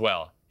catches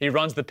well. He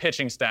runs the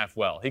pitching staff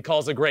well. He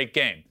calls a great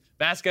game.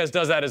 Vazquez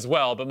does that as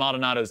well, but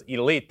Maldonado's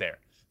elite there.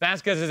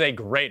 Vazquez is a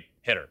great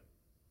hitter.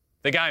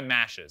 The guy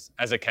mashes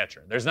as a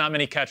catcher. There's not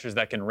many catchers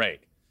that can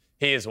rake.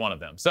 He is one of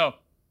them. So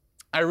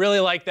I really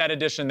like that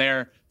addition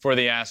there for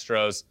the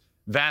Astros.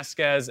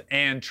 Vazquez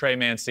and Trey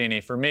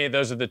Mancini. For me,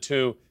 those are the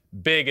 2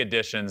 big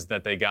additions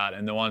that they got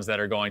and the ones that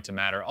are going to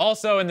matter.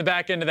 Also, in the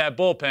back end of that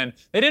bullpen,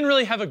 they didn't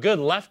really have a good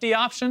lefty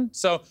option.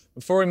 So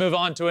before we move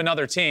on to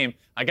another team,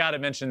 I got to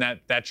mention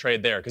that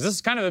trade there because this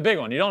is kind of a big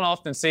one. You don't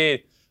often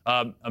see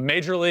a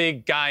major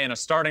league guy in a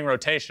starting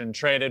rotation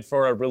traded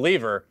for a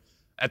reliever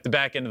at the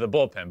back end of the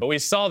bullpen. But we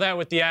saw that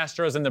with the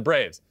Astros and the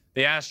Braves.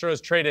 The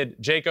Astros traded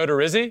Jake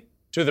Odorizzi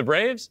to the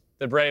Braves.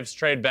 The Braves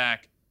trade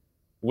back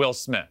Will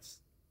Smith.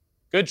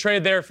 Good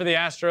trade there for the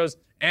Astros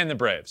and the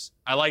Braves.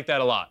 I like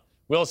that a lot.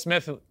 Will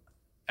Smith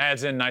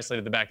adds in nicely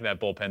to the back of that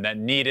bullpen that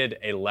needed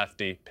a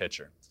lefty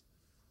pitcher.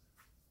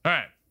 All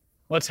right,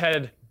 let's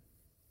head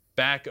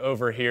back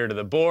over here to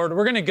the board.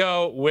 We're going to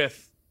go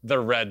with the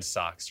Red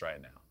Sox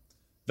right now.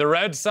 The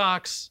Red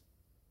Sox,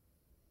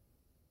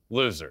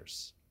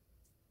 losers.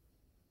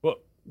 Well,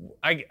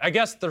 I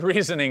guess the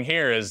reasoning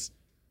here is,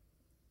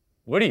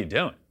 what are you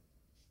doing?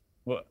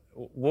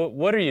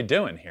 What are you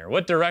doing here?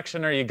 What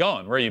direction are you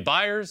going? Were you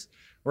buyers?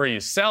 Were you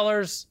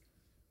sellers?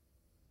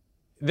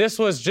 This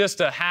was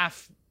just a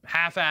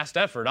half-assed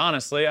effort,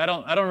 honestly. I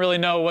don't really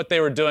know what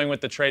they were doing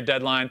with the trade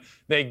deadline.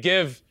 They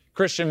give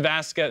Christian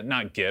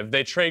Vazquez,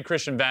 they trade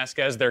Christian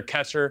Vazquez, their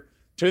catcher,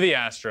 to the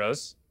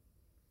Astros.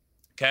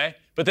 Okay?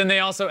 But then they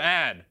also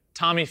add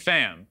Tommy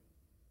Pham.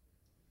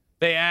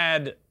 They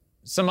add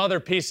some other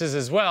pieces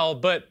as well,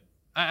 but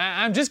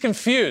I'm just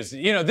confused.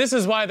 You know, this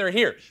is why they're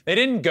here. They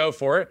didn't go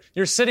for it.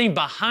 You're sitting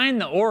behind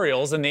the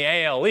Orioles in the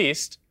AL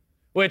East,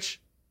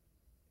 which,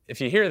 if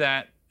you hear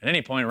that at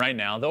any point right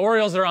now, the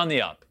Orioles are on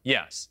the up,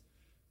 yes.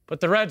 But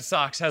the Red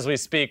Sox, as we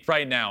speak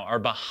right now, are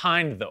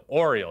behind the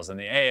Orioles in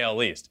the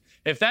AL East.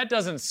 If that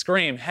doesn't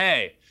scream,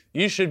 hey,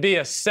 you should be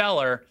a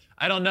seller,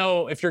 I don't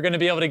know if you're going to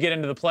be able to get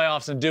into the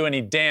playoffs and do any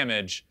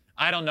damage.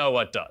 I don't know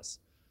what does.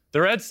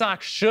 The Red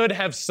Sox should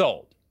have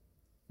sold.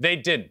 They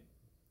didn't.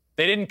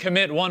 They didn't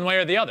commit one way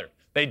or the other.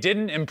 They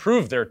didn't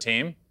improve their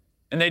team,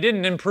 and they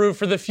didn't improve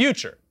for the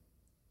future.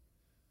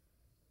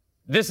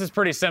 This is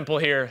pretty simple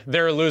here.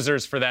 They're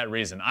losers for that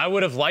reason. I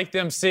would have liked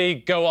them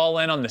go all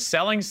in on the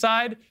selling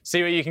side,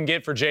 see what you can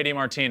get for JD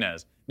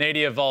Martinez, Nady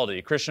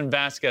Eovaldi, Christian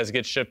Vazquez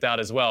gets shipped out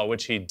as well,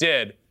 which he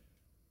did.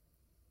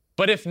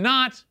 But if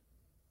not,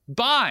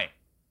 buy.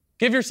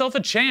 Give yourself a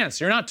chance.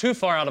 You're not too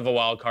far out of a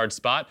wild card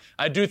spot.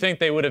 I do think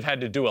they would have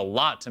had to do a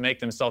lot to make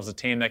themselves a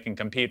team that can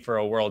compete for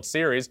a World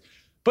Series.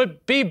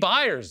 But be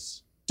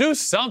buyers. Do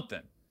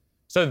something.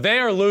 So they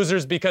are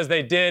losers because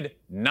they did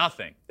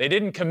nothing. They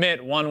didn't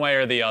commit one way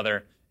or the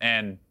other,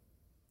 and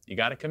you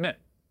got to commit.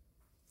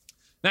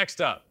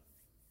 Next up,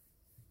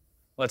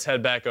 let's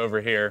head back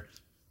over here.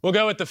 We'll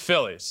go with the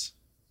Phillies.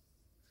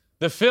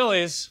 The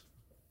Phillies,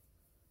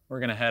 we're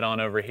going to head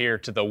on over here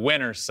to the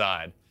winner's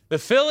side. The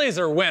Phillies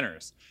are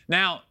winners.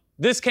 Now,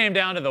 this came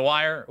down to the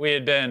wire. We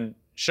had been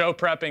show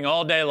prepping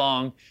all day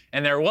long,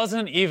 and there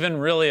wasn't even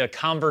really a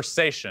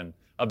conversation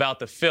about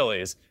the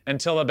Phillies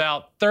until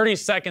about 30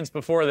 seconds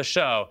before the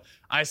show.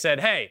 I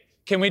said, hey,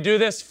 can we do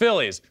this?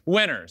 Phillies,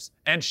 winners.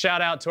 And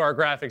shout out to our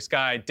graphics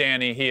guy,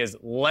 Danny. He is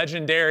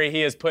legendary.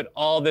 He has put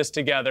all this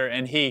together,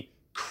 and he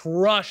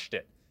crushed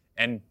it.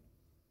 And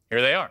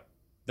here they are.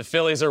 The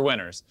Phillies are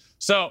winners.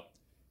 So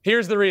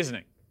here's the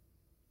reasoning.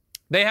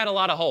 They had a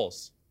lot of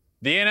holes.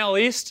 The NL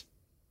East,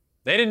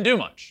 they didn't do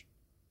much.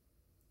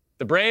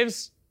 The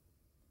Braves,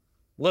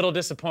 little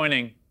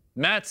disappointing.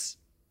 Mets,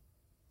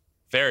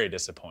 very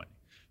disappointing.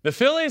 The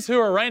Phillies, who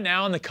are right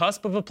now on the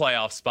cusp of a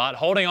playoff spot,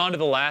 holding on to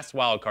the last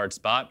wild card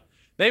spot,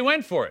 they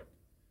went for it.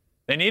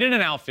 They needed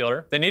an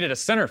outfielder. They needed a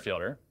center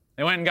fielder.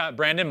 They went and got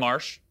Brandon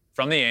Marsh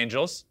from the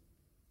Angels.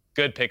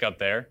 Good pickup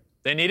there.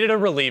 They needed a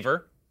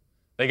reliever.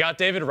 They got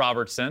David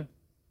Robertson.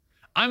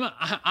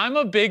 I'm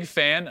a big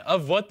fan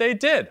of what they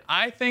did.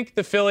 I think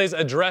the Phillies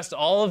addressed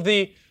all of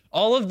the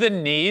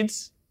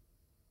needs,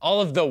 all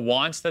of the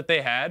wants that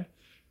they had.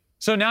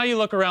 So now you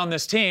look around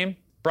this team,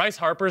 Bryce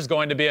Harper is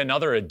going to be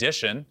another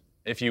addition,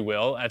 if you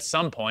will, at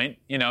some point.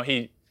 You know,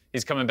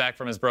 he's coming back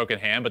from his broken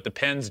hand, but the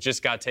pens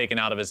just got taken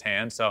out of his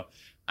hand. So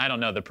I don't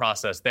know the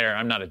process there.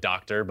 I'm not a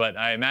doctor, but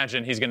I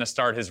imagine he's going to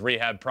start his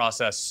rehab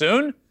process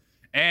soon.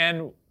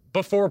 And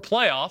before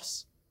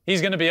playoffs,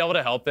 he's going to be able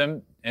to help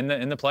them in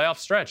the playoff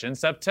stretch. In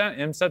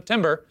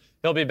September,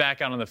 he'll be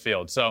back out on the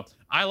field. So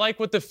I like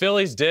what the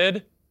Phillies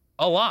did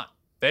a lot.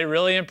 They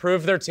really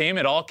improved their team.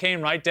 It all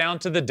came right down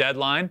to the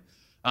deadline.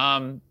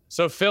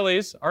 So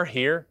Phillies are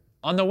here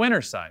on the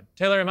winner's side.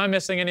 Taylor, am I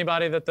missing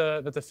anybody that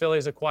the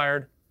Phillies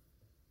acquired?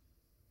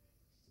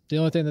 The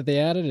only thing that they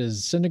added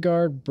is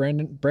Syndergaard,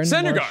 Brandon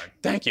Syndergaard, Marsh,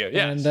 thank you.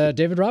 Yes. and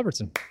David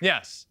Robertson.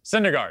 Yes,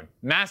 Syndergaard,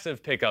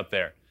 massive pickup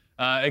there.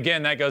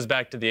 Again, that goes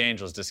back to the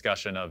Angels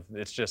discussion of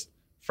it's just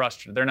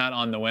frustrating. They're not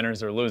on the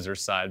winners or losers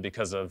side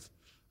because of,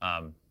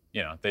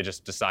 they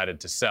just decided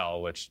to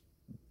sell, which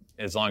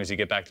as long as you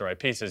get back the right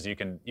pieces, you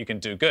can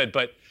do good.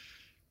 But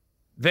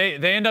they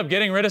end up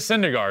getting rid of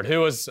Syndergaard,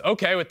 who was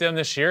okay with them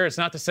this year. It's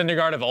not the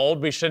Syndergaard of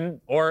old. We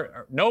shouldn't,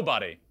 or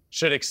nobody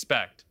should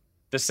expect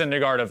the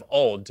Syndergaard of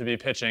old to be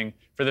pitching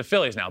for the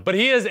Phillies now. But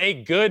he is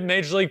a good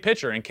Major League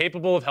pitcher and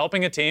capable of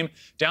helping a team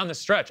down the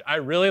stretch. I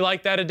really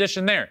like that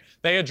addition there.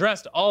 They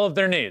addressed all of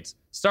their needs.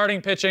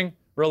 Starting pitching,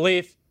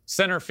 relief,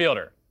 center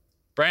fielder.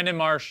 Brandon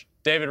Marsh,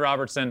 David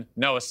Robertson,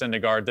 Noah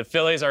Syndergaard. The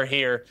Phillies are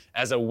here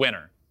as a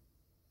winner.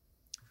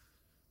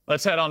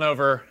 Let's head on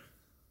over.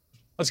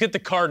 Let's get the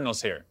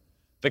Cardinals here.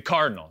 The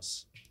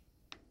Cardinals.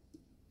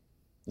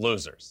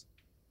 Losers.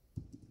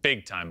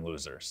 Big time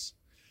losers.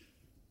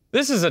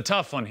 This is a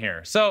tough one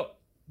here. So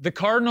the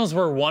Cardinals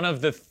were one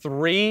of the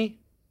 3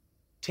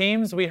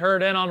 teams we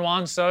heard in on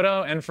Juan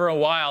Soto, and for a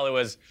while it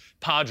was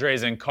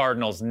Padres and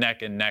Cardinals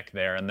neck and neck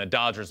there, and the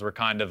Dodgers were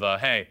kind of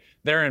hey,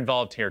 they're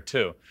involved here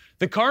too.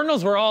 The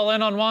Cardinals were all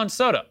in on Juan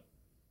Soto.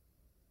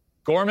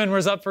 Gorman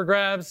was up for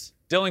grabs.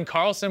 Dylan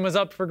Carlson was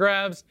up for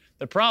grabs.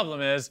 The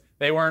problem is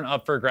they weren't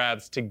up for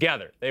grabs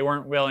together. They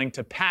weren't willing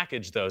to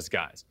package those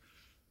guys.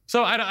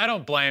 So I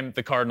don't blame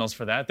the Cardinals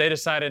for that. They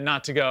decided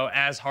not to go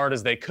as hard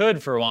as they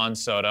could for Juan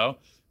Soto,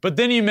 but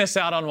then you miss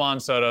out on Juan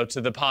Soto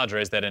to the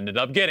Padres that ended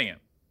up getting him.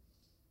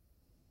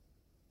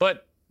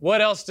 But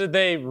what else did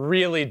they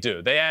really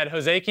do? They had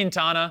Jose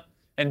Quintana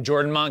and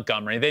Jordan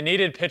Montgomery. They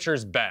needed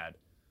pitchers bad.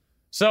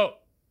 So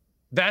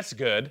that's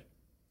good.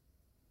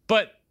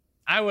 But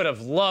I would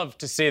have loved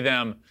to see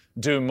them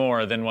do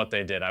more than what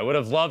they did. I would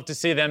have loved to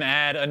see them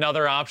add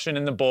another option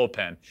in the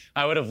bullpen.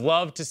 I would have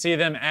loved to see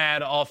them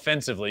add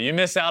offensively. You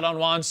miss out on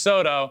Juan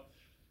Soto.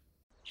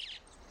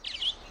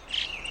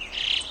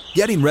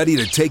 Getting ready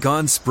to take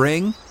on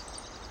spring?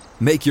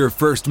 Make your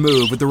first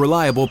move with the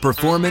reliable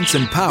performance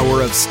and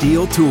power of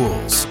Steel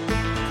tools.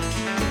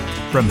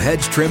 From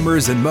hedge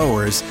trimmers and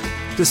mowers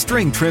to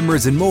string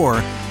trimmers and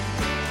more,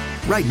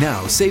 right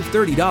now save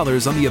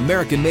 $30 on the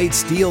American-made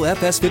Steel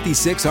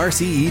FS56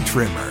 RCE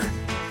trimmer.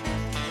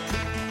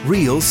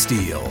 Real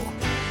Steel.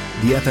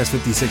 The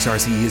FS56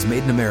 RCE is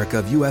made in America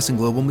of U.S. and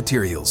global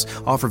materials.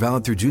 Offer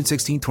valid through June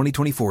 16,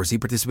 2024. See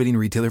participating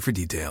retailer for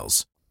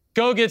details.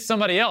 Go get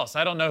somebody else.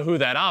 I don't know who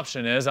that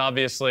option is.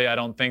 Obviously, I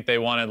don't think they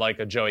wanted like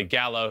a Joey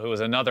Gallo, who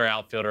was another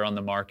outfielder on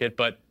the market.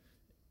 But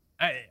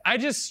I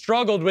just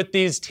struggled with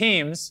these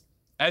teams.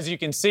 As you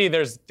can see,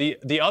 there's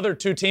the other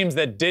 2 teams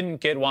that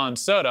didn't get Juan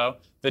Soto,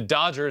 the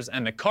Dodgers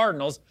and the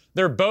Cardinals.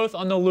 They're both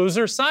on the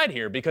loser side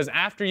here because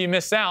after you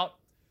miss out,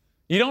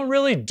 you don't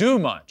really do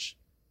much.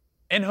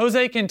 And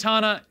Jose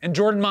Quintana and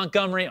Jordan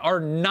Montgomery are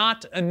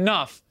not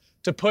enough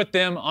to put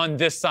them on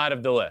this side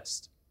of the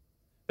list.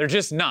 They're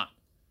just not.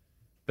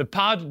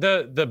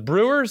 The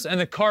Brewers and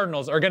the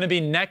Cardinals are going to be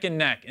neck and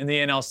neck in the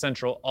NL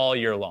Central all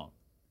year long.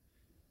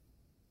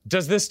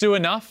 Does this do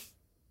enough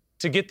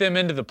to get them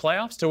into the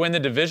playoffs, to win the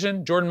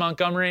division? Jordan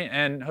Montgomery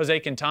and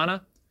Jose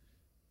Quintana?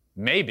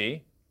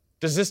 Maybe.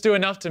 Does this do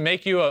enough to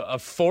make you a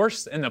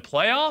force in the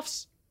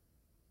playoffs?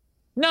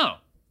 No.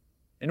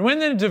 And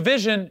winning the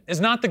division is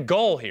not the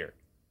goal here.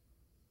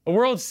 A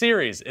World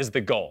Series is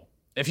the goal.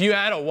 If you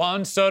add a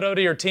Juan Soto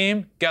to your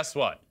team, guess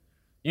what?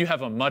 You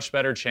have a much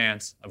better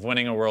chance of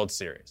winning a World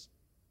Series.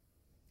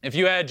 If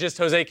you add just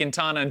Jose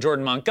Quintana and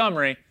Jordan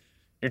Montgomery,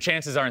 your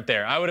chances aren't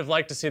there. I would have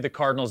liked to see the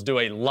Cardinals do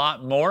a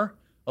lot more.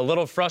 A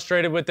little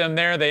frustrated with them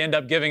there. They end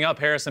up giving up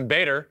Harrison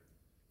Bader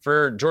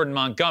for Jordan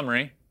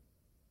Montgomery.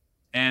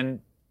 And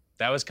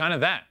that was kind of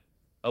that.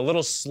 A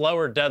little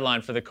slower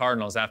deadline for the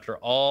Cardinals after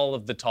all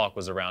of the talk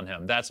was around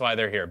him. That's why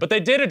they're here. But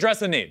they did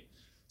address a need.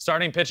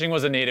 Starting pitching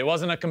was a need. It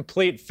wasn't a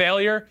complete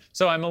failure,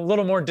 so I'm a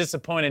little more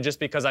disappointed just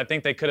because I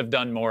think they could have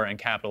done more and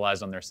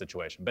capitalized on their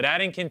situation. But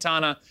adding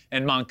Quintana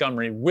and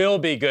Montgomery will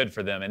be good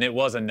for them, and it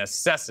was a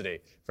necessity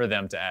for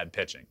them to add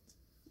pitching.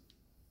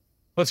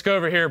 Let's go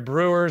over here.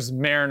 Brewers,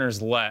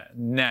 Mariners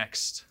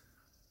next.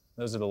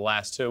 Those are the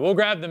last two. We'll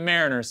grab the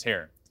Mariners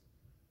here.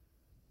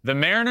 The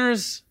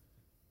Mariners,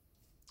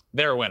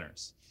 they're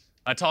winners.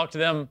 I talked to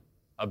them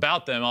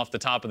about them off the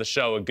top of the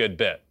show a good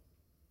bit.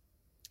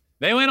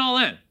 They went all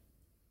in.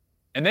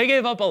 And they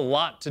gave up a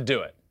lot to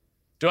do it.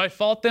 Do I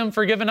fault them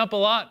for giving up a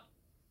lot?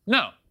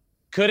 No.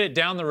 Could it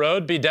down the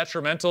road be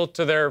detrimental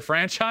to their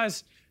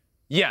franchise?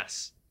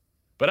 Yes.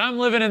 But I'm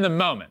living in the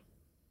moment.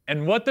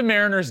 And what the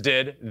Mariners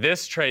did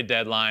this trade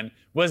deadline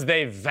was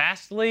they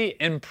vastly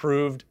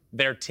improved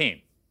their team.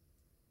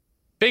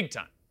 Big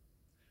time.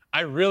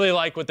 I really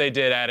like what they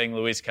did adding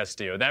Luis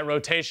Castillo. That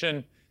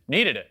rotation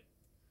needed it.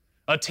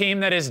 A team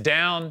that is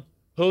down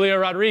Julio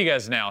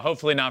Rodriguez now,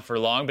 hopefully not for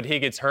long, but he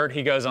gets hurt,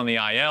 he goes on the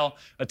IL.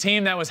 A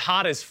team that was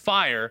hot as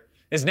fire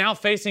is now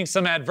facing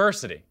some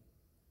adversity.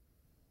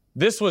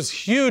 This was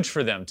huge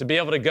for them to be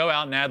able to go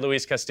out and add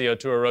Luis Castillo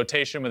to a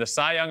rotation with a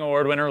Cy Young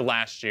Award winner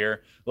last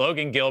year,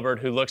 Logan Gilbert,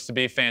 who looks to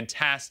be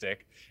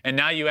fantastic, and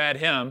now you add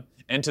him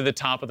into the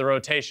top of the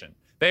rotation.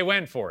 They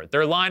went for it.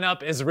 Their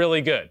lineup is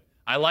really good.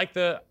 I like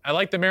the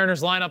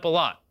Mariners lineup a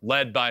lot,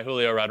 led by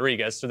Julio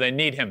Rodriguez, so they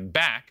need him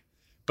back,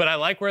 but I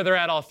like where they're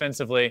at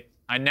offensively.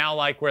 I now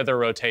like where their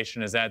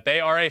rotation is at.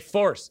 They are a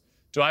force.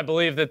 Do I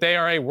believe that they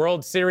are a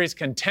World Series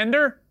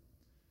contender?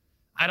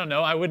 I don't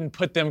know. I wouldn't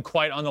put them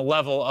quite on the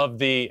level of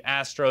the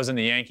Astros and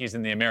the Yankees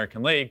in the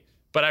American League.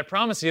 But I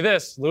promise you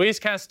this, Luis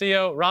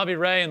Castillo, Robbie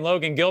Ray, and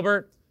Logan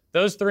Gilbert,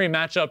 those three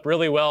match up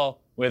really well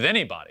with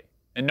anybody.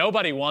 And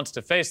nobody wants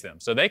to face them.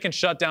 So they can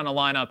shut down a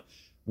lineup.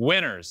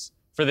 Winners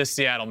for the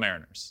Seattle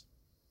Mariners.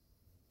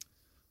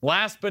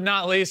 Last but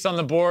not least on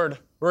the board,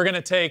 we're going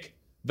to take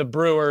the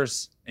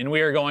Brewers, and we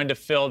are going to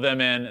fill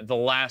them in the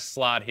last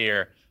slot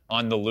here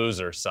on the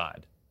loser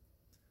side.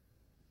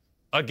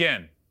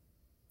 Again,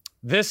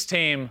 this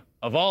team,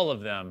 of all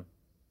of them,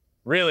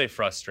 really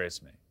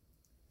frustrates me.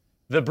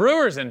 The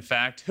Brewers, in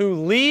fact, who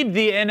lead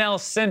the NL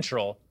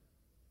Central,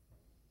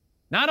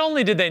 not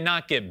only did they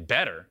not get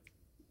better,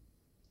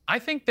 I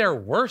think they're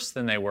worse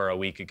than they were a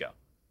week ago.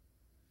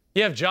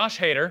 You have Josh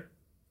Hader,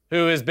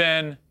 who has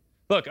been,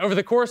 look, over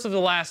the course of the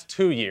last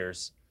 2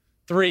 years,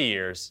 3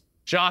 years,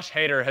 Josh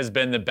Hader has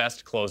been the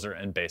best closer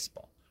in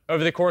baseball.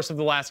 Over the course of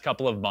the last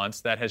couple of months,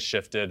 that has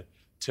shifted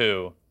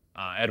to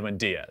Edwin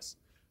Diaz.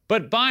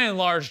 But by and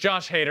large,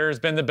 Josh Hader has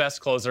been the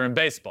best closer in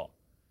baseball.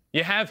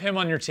 You have him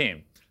on your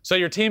team. So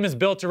your team is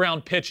built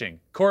around pitching.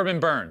 Corbin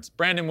Burns,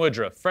 Brandon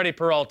Woodruff, Freddie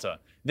Peralta,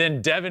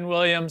 then Devin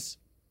Williams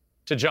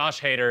to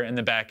Josh Hader in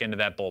the back end of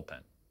that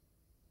bullpen.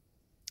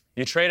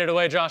 You traded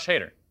away Josh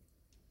Hader.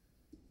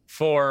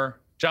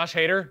 Josh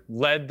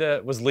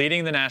Hader was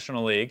leading the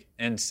National League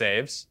in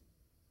saves.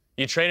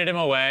 You traded him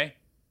away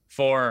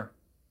for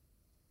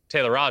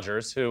Taylor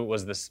Rogers, who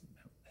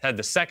had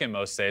the second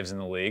most saves in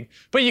the league.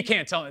 But you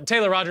can't tell.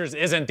 Taylor Rogers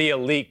isn't the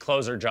elite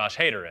closer Josh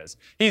Hader is.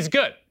 He's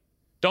good.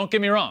 Don't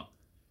get me wrong.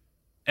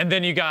 And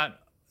then you got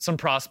some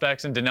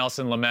prospects in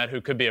Dinelson Lamet,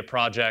 who could be a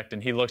project,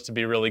 and he looks to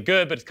be really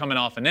good, but coming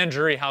off an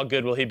injury. How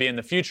good will he be in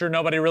the future?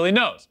 Nobody really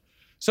knows.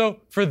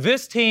 So for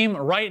this team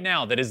right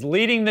now that is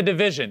leading the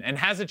division and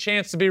has a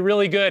chance to be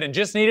really good and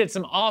just needed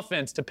some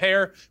offense to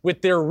pair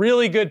with their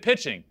really good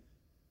pitching,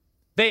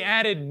 they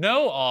added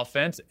no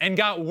offense and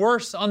got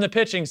worse on the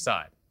pitching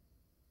side.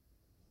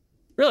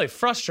 Really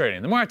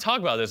frustrating. The more I talk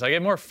about this, I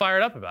get more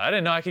fired up about it. I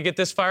didn't know I could get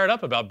this fired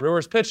up about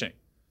Brewers pitching.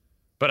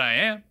 But I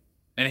am.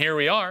 And here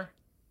we are.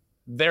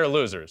 They're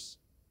losers.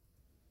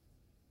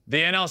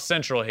 The NL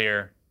Central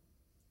here,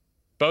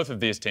 both of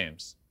these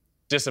teams,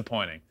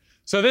 disappointing.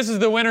 So this is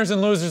the winners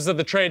and losers of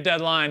the trade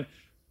deadline.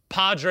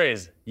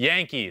 Padres,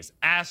 Yankees,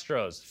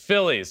 Astros,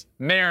 Phillies,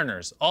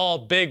 Mariners, all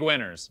big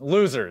winners.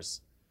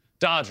 Losers,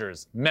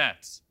 Dodgers,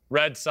 Mets,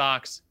 Red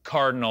Sox,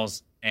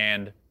 Cardinals,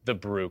 and the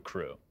Brew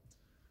Crew.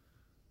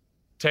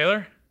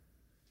 Taylor,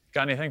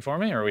 got anything for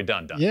me, or are we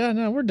done? Yeah,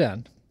 no, we're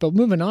done. But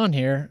moving on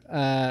here,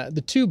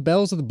 the two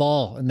bells of the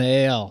ball in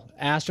the AL,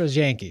 Astros,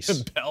 Yankees.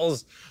 The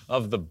bells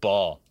of the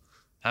ball.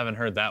 Haven't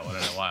heard that one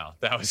in a while.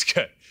 That was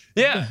good.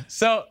 Yeah,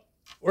 so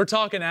we're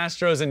talking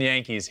Astros and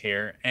Yankees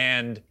here,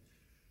 and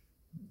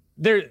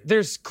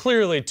there's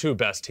clearly two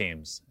best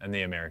teams in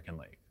the American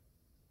League.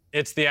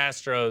 It's the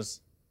Astros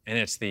and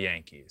it's the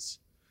Yankees.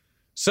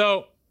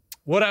 So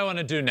what I want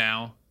to do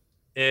now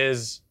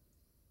is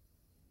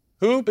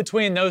who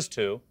between those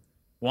two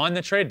won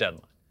the trade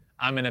deadline?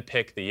 I'm going to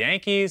pick the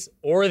Yankees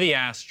or the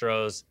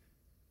Astros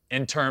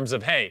in terms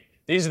of, hey,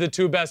 these are the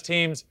two best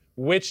teams.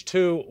 Which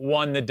two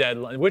won the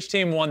deadline? Which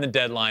team won the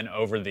deadline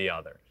over the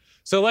other?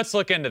 So let's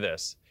look into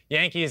this.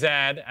 Yankees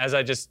add, as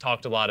I just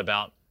talked a lot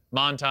about,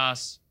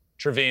 Montas,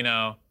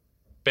 Trevino,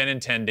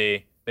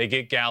 Benintendi. They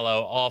get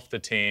Gallo off the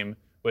team,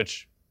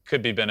 which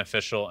could be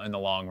beneficial in the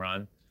long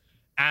run.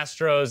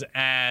 Astros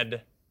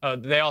add,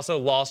 they also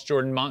lost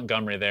Jordan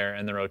Montgomery there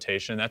in the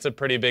rotation. That's a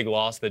pretty big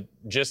loss that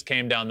just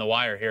came down the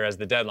wire here as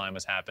the deadline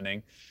was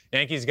happening.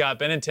 Yankees got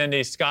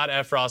Benintendi, Scott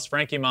Effross,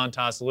 Frankie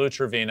Montas, Lou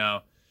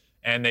Trevino,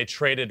 and they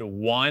traded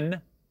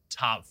one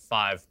top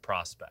 5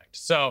 prospect.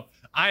 So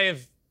I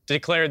have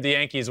declared the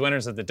Yankees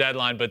winners of the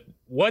deadline, but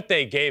what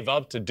they gave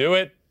up to do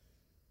it,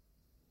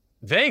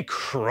 they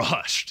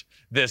crushed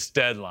this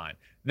deadline.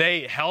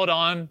 They held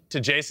on to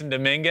Jason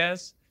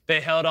Dominguez.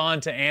 They held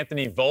on to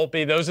Anthony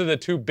Volpe. Those are the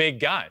two big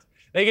guys.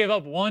 They gave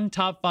up one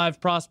top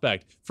 5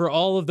 prospect for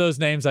all of those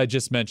names I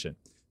just mentioned.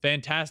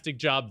 Fantastic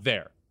job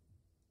there.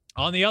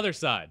 On the other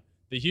side,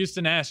 the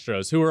Houston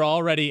Astros, who are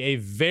already a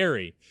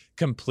very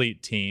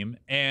complete team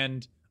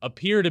and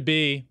appear to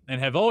be,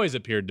 and have always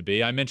appeared to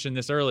be, I mentioned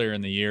this earlier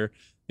in the year,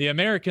 the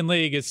American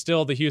League is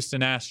still the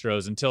Houston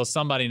Astros until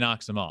somebody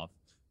knocks them off.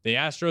 The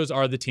Astros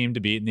are the team to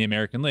beat in the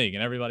American League.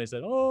 And everybody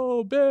said,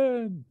 oh,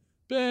 Ben,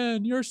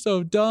 you're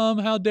so dumb.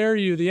 How dare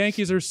you? The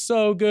Yankees are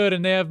so good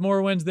and they have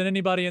more wins than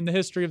anybody in the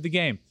history of the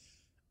game.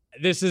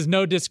 This is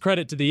no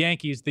discredit to the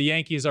Yankees. The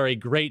Yankees are a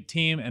great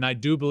team, and I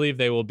do believe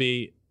they will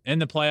be in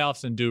the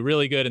playoffs and do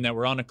really good, and that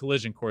we're on a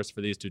collision course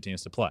for these two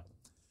teams to play.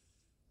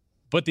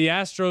 But the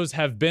Astros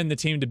have been the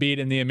team to beat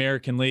in the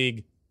American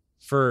League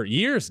for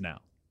years now.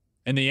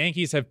 And the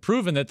Yankees have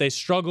proven that they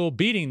struggle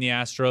beating the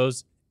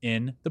Astros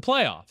in the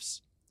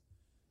playoffs.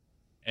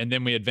 And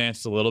then we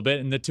advanced a little bit,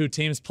 and the two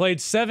teams played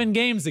 7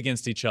 games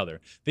against each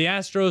other. The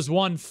Astros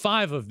won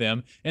 5 of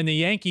them, and the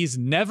Yankees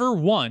never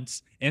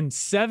once in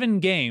 7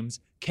 games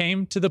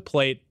came to the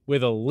plate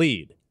with a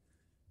lead.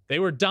 They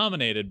were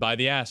dominated by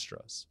the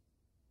Astros.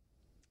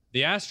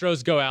 The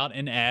Astros go out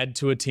and add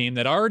to a team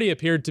that already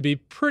appeared to be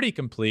pretty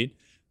complete.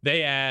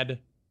 They add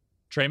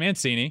Trey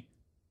Mancini,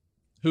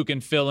 who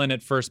can fill in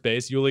at first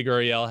base. Yuli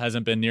Gurriel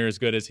hasn't been near as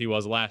good as he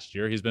was last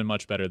year. He's been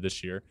much better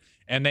this year.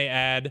 And they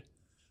add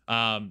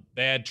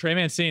Trey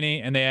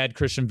Mancini, and they add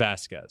Christian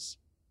Vasquez.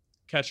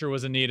 Catcher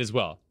was a need as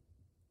well.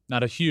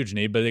 Not a huge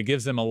need, but it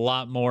gives them a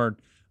lot more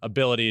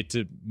ability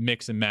to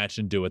mix and match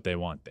and do what they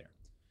want there.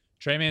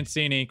 Trey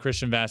Mancini,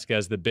 Christian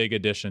Vasquez, the big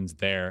additions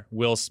there.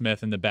 Will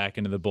Smith in the back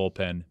end of the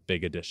bullpen,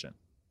 big addition.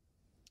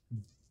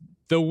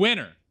 The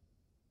winner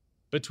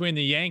between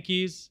the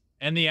Yankees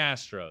and the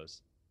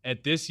Astros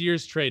at this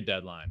year's trade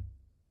deadline,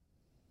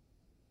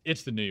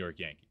 it's the New York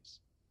Yankees.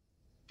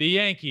 The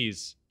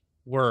Yankees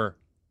were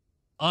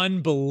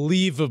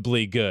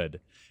unbelievably good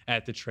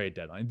at the trade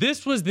deadline.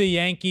 This was the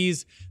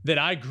Yankees that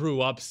I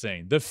grew up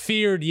seeing, the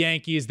feared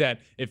Yankees that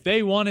if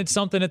they wanted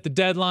something at the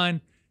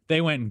deadline, they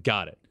went and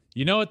got it.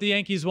 You know what the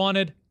Yankees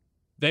wanted?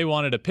 They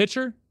wanted a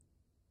pitcher,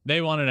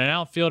 they wanted an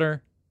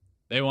outfielder,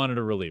 they wanted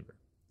a reliever.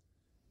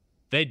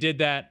 They did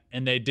that,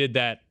 and they did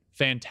that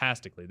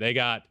fantastically. They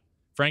got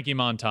Frankie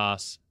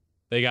Montas.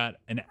 They got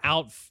an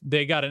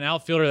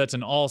outfielder that's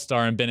an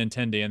all-star in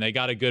Benintendi, and they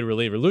got a good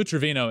reliever. Lou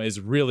Trevino is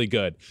really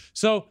good.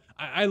 So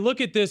I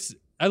look at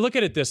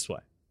it this way.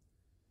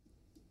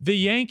 The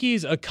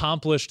Yankees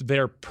accomplished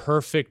their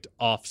perfect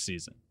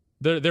offseason,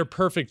 their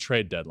perfect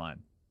trade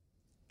deadline.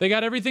 They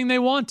got everything they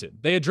wanted.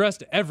 They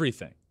addressed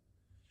everything.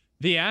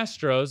 The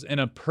Astros, in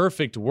a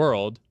perfect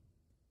world,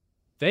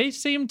 they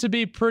seem to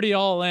be pretty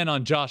all in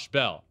on Josh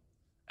Bell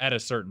at a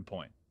certain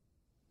point.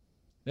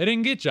 They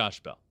didn't get Josh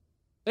Bell.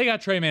 They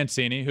got Trey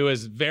Mancini, who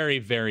is very,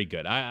 very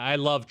good. I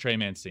love Trey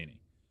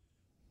Mancini.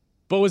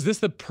 But was this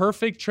the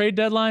perfect trade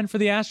deadline for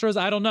the Astros?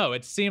 I don't know.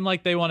 It seemed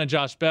like they wanted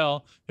Josh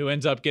Bell, who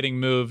ends up getting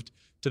moved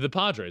to the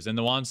Padres in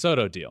the Juan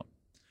Soto deal.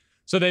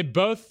 So they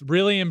both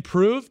really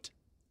improved.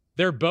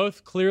 They're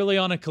both clearly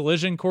on a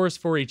collision course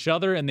for each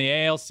other in the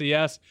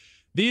ALCS.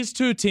 These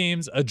two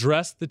teams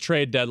addressed the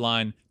trade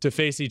deadline to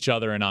face each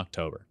other in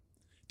October,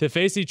 to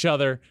face each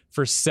other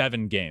for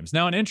 7 games.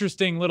 Now, an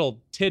interesting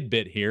little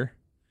tidbit here.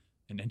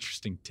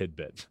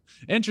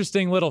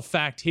 Interesting little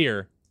fact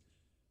here.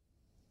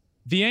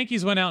 The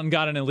Yankees went out and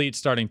got an elite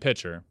starting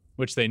pitcher,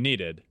 which they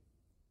needed.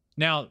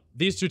 Now,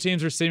 these two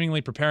teams are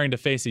seemingly preparing to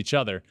face each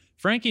other.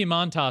 Frankie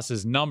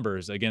Montas'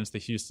 numbers against the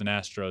Houston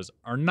Astros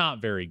are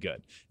not very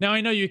good. Now,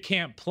 I know you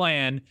can't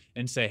plan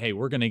and say, hey,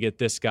 we're going to get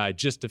this guy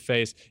just to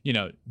face,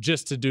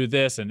 just to do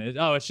this. And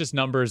it's just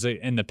numbers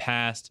in the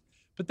past.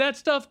 But that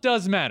stuff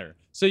does matter.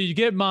 So you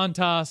get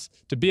Montas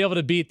to be able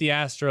to beat the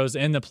Astros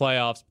in the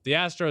playoffs. The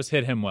Astros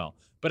hit him well.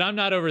 But I'm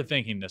not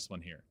overthinking this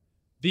one here.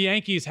 The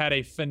Yankees had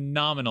a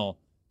phenomenal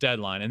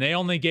deadline, and they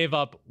only gave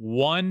up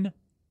one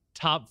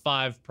top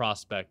 5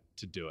 prospect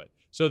to do it.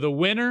 So the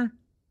winner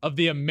of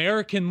the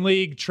American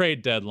League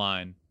trade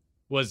deadline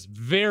was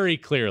very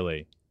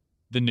clearly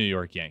the New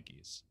York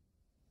Yankees.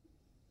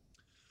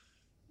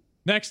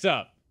 Next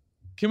up,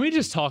 can we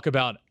just talk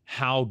about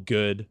how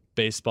good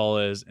baseball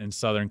is in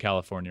Southern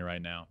California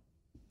right now?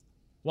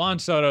 Juan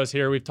Soto's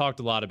here. We've talked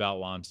a lot about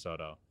Juan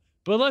Soto.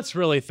 But let's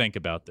really think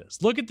about this.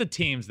 Look at the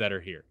teams that are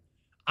here.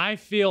 I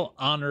feel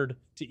honored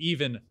to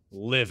even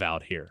live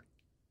out here.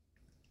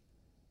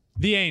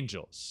 The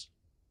Angels,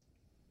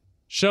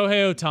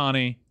 Shohei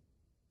Ohtani,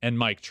 and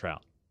Mike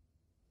Trout.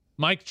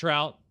 Mike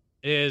Trout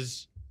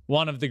is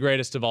one of the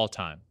greatest of all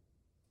time.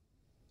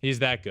 He's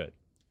that good.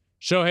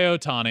 Shohei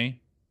Ohtani,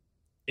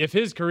 if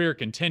his career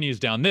continues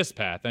down this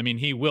path, I mean,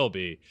 he will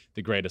be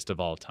the greatest of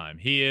all time.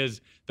 He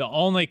is the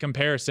only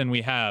comparison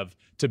we have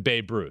to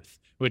Babe Ruth,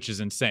 which is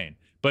insane.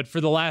 But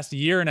for the last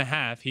year and a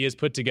half, he has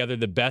put together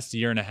the best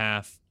year and a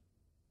half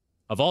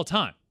of all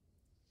time.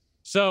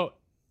 So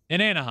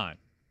in Anaheim,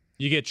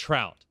 you get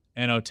Trout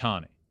and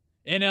Ohtani.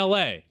 In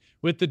LA,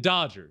 with the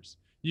Dodgers,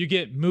 you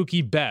get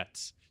Mookie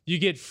Betts. You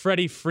get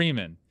Freddie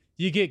Freeman.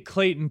 You get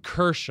Clayton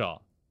Kershaw.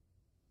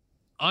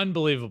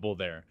 Unbelievable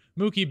there.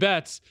 Mookie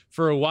Betts,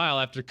 for a while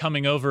after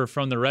coming over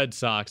from the Red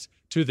Sox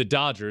to the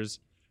Dodgers,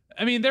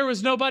 I mean, there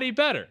was nobody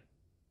better.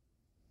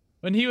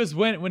 When he was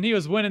winning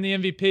the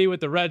MVP with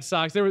the Red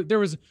Sox, there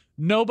was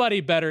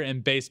nobody better in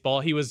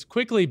baseball. He was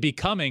quickly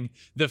becoming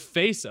the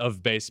face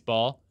of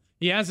baseball.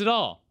 He has it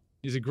all.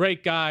 He's a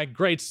great guy,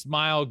 great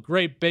smile,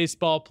 great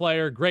baseball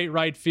player, great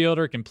right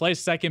fielder, can play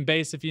second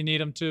base if you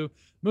need him to.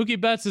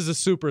 Mookie Betts is a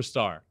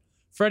superstar.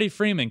 Freddie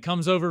Freeman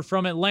comes over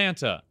from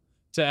Atlanta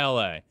to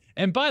LA.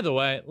 And by the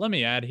way, let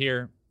me add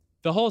here,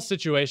 the whole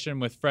situation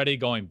with Freddie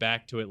going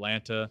back to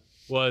Atlanta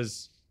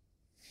was,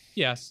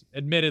 yes,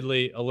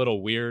 admittedly a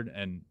little weird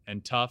and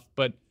tough,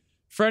 but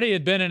Freddie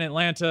had been in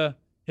Atlanta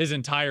his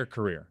entire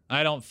career.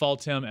 I don't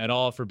fault him at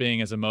all for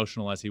being as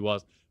emotional as he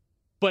was,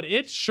 but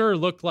it sure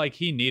looked like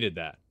he needed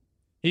that.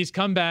 He's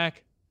come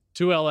back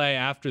to LA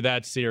after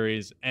that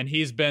series, and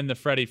he's been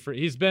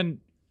he's been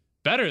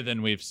better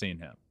than we've seen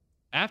him.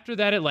 After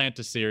that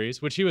Atlanta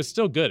series, which he was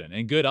still good in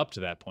and good up to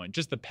that point,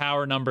 just the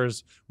power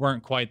numbers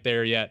weren't quite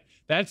there yet.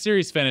 That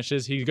series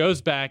finishes, he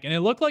goes back, and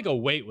it looked like a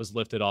weight was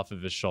lifted off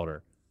of his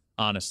shoulder,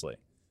 honestly.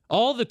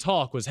 All the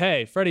talk was,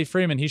 hey, Freddie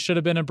Freeman, he should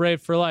have been a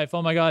Brave for life.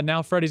 Oh my God,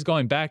 now Freddie's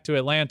going back to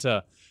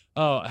Atlanta.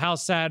 Oh, how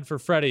sad for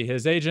Freddie.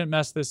 His agent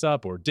messed this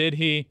up, or did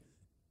he?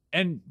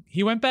 And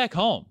he went back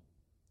home,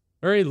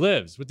 where he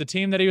lives, with the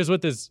team that he was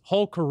with his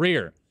whole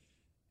career.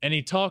 And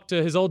he talked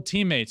to his old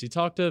teammates. He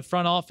talked to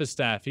front office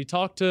staff. He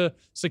talked to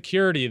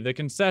security, the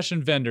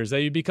concession vendors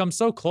that you become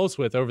so close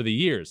with over the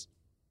years.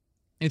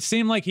 It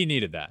seemed like he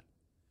needed that.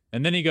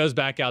 And then he goes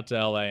back out to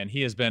LA, and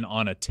he has been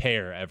on a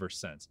tear ever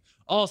since.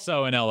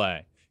 Also in LA,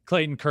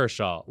 Clayton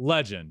Kershaw,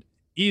 legend,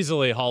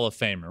 easily Hall of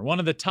Famer. One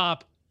of the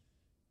top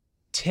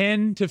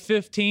 10 to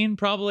 15,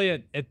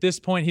 probably at this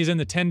point, he's in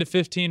the 10 to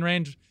 15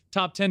 range,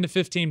 top 10 to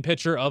 15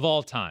 pitcher of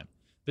all time.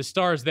 The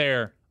stars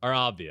there are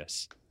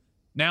obvious.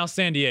 Now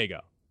San Diego.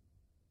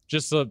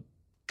 Just a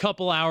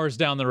couple hours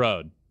down the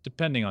road,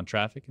 depending on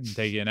traffic. It can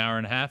take you an hour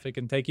and a half. It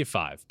can take you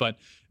 5. But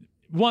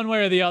one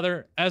way or the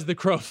other, as the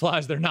crow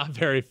flies, they're not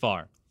very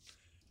far.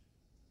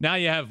 Now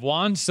you have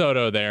Juan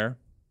Soto there,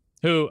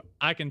 who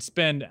I can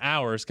spend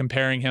hours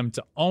comparing him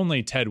to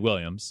only Ted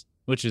Williams,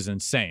 which is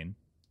insane.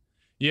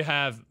 You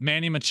have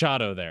Manny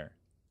Machado there.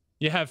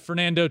 You have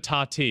Fernando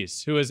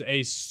Tatis, who is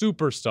a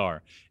superstar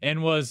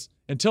and was,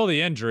 until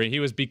the injury, he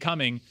was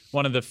becoming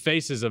one of the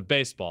faces of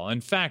baseball. In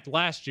fact,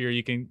 last year,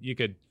 you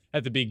could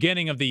at the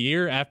beginning of the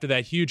year, after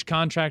that huge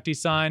contract he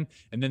signed,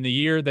 and then the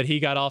year that he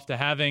got off to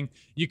having,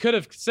 you could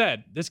have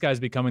said, this guy's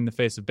becoming the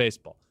face of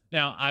baseball.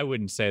 Now, I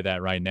wouldn't say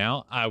that right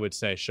now. I would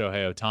say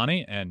Shohei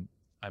Ohtani, and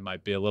I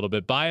might be a little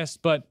bit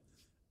biased, but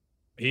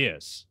he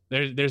is.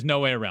 There's no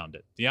way around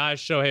it. The eyes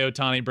Shohei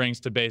Ohtani brings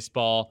to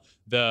baseball,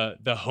 the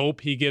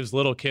hope he gives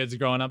little kids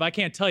growing up. I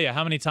can't tell you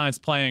how many times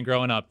playing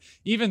growing up,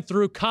 even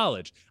through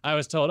college, I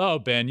was told, oh,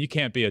 Ben, you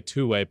can't be a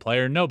two-way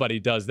player. Nobody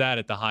does that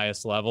at the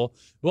highest level.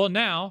 Well,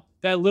 now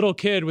that little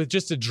kid with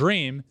just a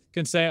dream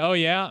can say, oh,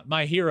 yeah,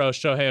 my hero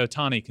Shohei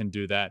Ohtani can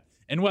do that.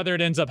 And whether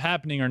it ends up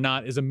happening or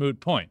not is a moot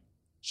point.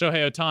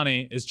 Shohei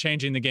Ohtani is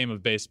changing the game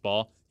of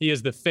baseball. He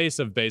is the face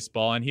of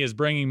baseball, and he is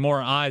bringing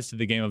more eyes to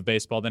the game of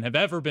baseball than have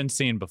ever been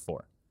seen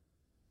before.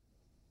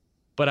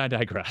 But I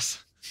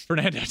digress.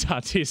 Fernando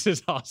Tatis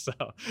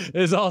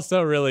is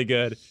also really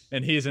good,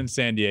 and he's in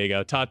San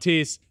Diego.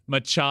 Tatis,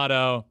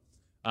 Machado,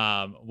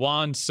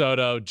 Juan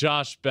Soto,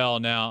 Josh Bell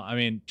now. I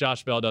mean,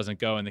 Josh Bell doesn't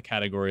go in the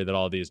category that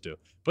all these do.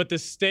 But the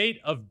state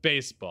of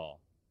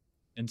baseball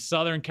in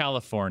Southern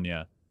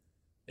California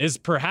is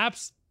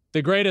perhaps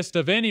the greatest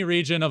of any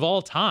region of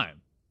all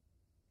time.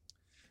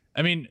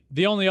 I mean,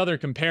 the only other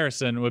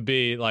comparison would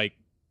be like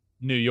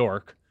New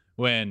York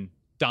when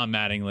Don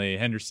Mattingly,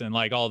 Henderson,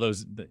 like all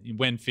those,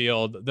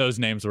 Winfield, those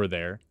names were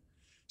there.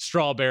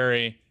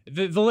 Strawberry,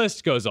 the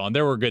list goes on.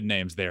 There were good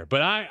names there.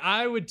 But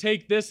I would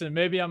take this, and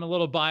maybe I'm a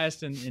little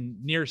biased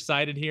and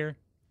nearsighted here,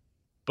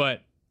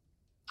 but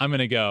I'm going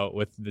to go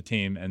with the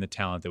team and the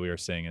talent that we are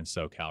seeing in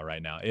SoCal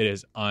right now. It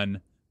is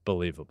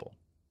Unbelievable.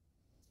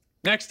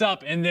 Next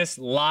up in this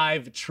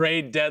live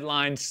trade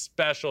deadline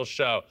special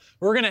show,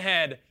 we're going to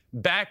head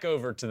back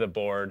over to the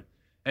board.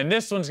 And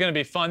this one's going to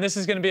be fun. This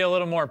is going to be a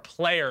little more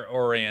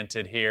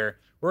player-oriented here.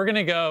 We're going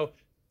to go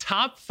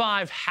top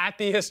 5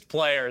 happiest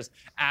players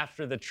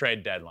after the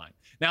trade deadline.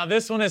 Now,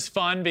 this one is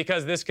fun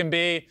because this can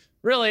be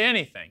really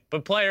anything,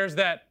 but players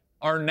that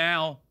are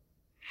now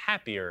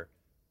happier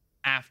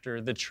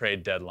after the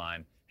trade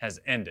deadline has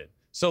ended.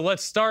 So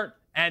let's start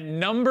at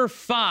number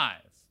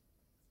 5.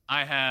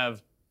 I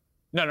have...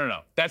 No.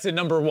 That's at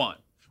number 1.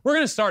 We're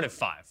going to start at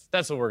 5.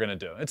 That's what we're going to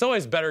do. It's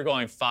always better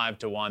going 5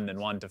 to 1 than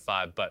 1 to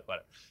 5, but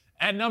whatever.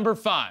 At number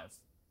 5,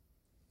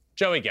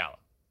 Joey Gallo.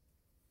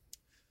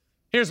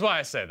 Here's why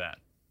I say that.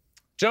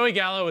 Joey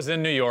Gallo was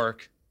in New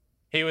York.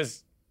 He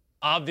was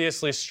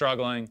obviously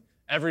struggling.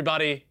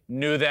 Everybody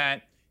knew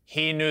that.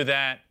 He knew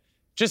that.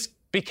 Just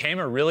became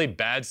a really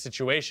bad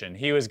situation.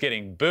 He was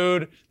getting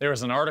booed. There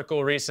was an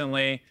article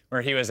recently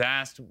where he was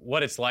asked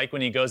what it's like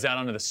when he goes out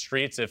onto the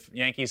streets if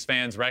Yankees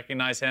fans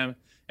recognize him.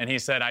 And he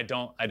said, I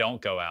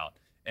don't go out.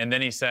 And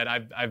then he said,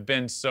 I've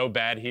been so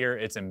bad here.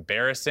 It's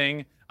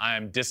embarrassing. I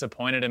am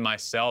disappointed in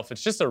myself.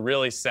 It's just a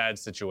really sad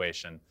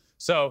situation.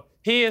 So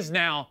he is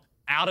now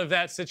out of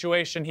that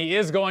situation. He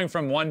is going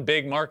from one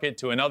big market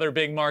to another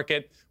big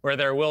market where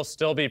there will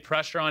still be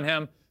pressure on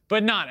him,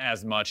 but not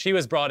as much. He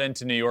was brought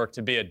into New York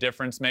to be a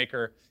difference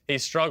maker. He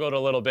struggled a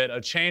little bit. A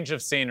change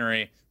of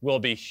scenery will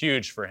be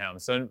huge for him.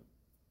 So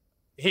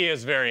he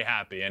is very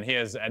happy, and he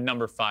is at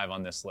number 5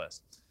 on this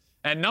list.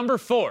 At number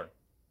 4,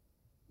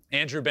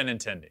 Andrew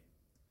Benintendi.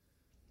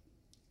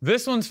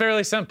 This one's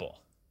fairly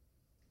simple.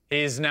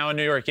 He's now a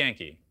New York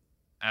Yankee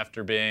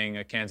after being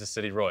a Kansas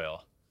City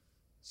Royal.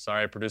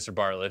 Sorry, producer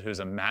Bartlett, who's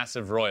a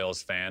massive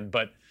Royals fan,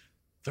 but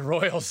the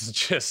Royals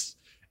just,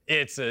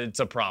 it's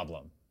a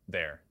problem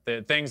there.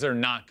 Things are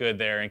not good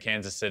there in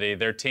Kansas City.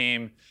 Their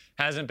team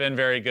hasn't been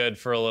very good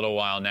for a little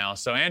while now.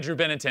 So Andrew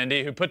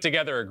Benintendi, who put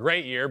together a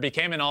great year,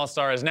 became an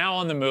all-star, is now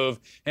on the move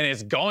and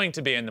is going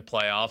to be in the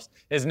playoffs,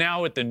 is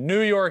now with the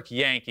New York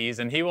Yankees,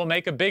 and he will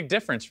make a big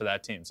difference for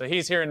that team. So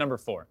he's here at number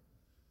 4.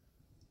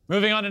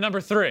 Moving on to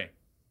number 3.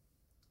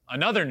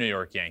 Another New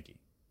York Yankee,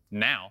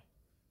 now,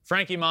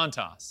 Frankie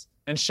Montas.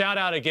 And shout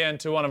out again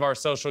to one of our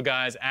social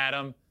guys,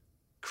 Adam.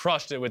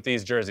 Crushed it with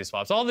these jersey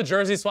swaps. All the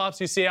jersey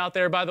swaps you see out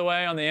there, by the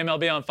way, on the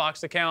MLB on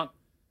Fox account,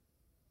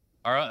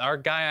 our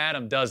guy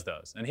Adam does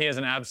those, and he is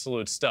an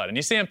absolute stud. And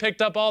you see him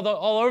picked up all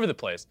over the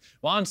place.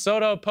 Juan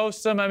Soto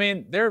posts them. I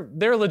mean,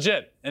 they're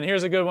legit. And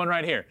here's a good one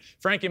right here.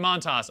 Frankie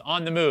Montas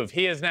on the move.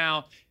 He is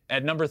now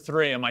at number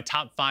 3 on my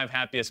top 5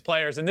 happiest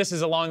players, and this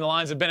is along the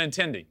lines of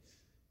Benintendi.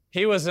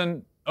 He was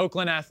an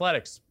Oakland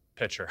Athletics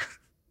pitcher,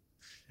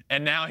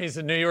 and now he's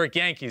a New York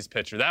Yankees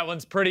pitcher. That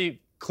one's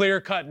pretty clear,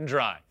 cut, and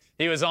dry.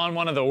 He was on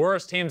one of the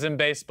worst teams in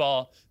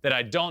baseball that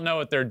I don't know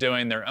what they're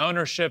doing. Their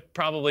ownership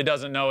probably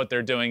doesn't know what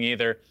they're doing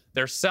either.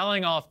 They're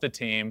selling off the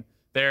team.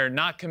 They're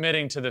not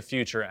committing to the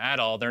future at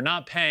all. They're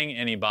not paying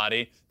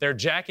anybody. They're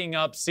jacking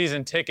up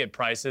season ticket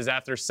prices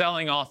after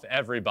selling off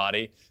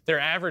everybody. Their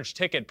average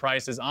ticket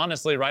price is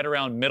honestly right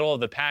around middle of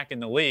the pack in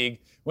the league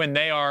when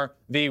they are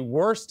the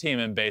worst team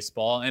in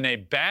baseball in a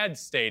bad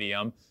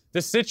stadium.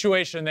 The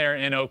situation there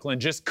in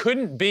Oakland just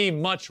couldn't be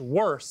much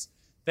worse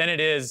than it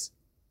is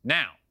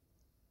now.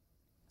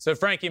 So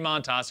Frankie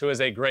Montas, who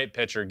is a great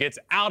pitcher, gets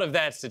out of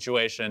that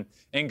situation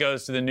and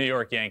goes to the New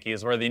York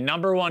Yankees, where the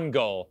number 1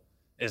 goal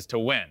is to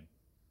win.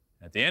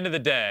 At the end of the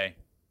day,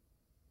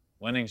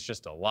 winning's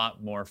just a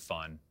lot more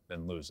fun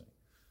than losing.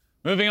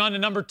 Moving on to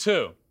number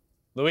 2,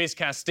 Luis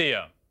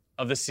Castillo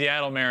of the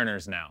Seattle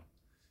Mariners now.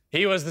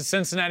 He was the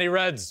Cincinnati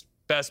Reds'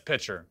 best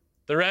pitcher.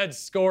 The Reds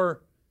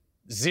score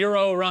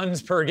 0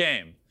 runs per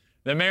game.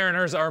 The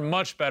Mariners are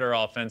much better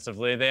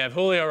offensively. They have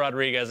Julio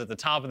Rodriguez at the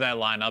top of that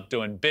lineup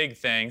doing big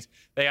things.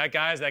 They got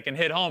guys that can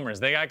hit homers.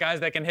 They got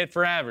guys that can hit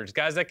for average,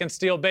 guys that can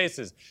steal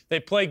bases. They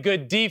play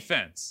good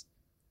defense.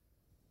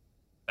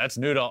 That's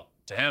new to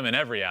him in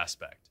every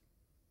aspect.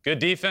 Good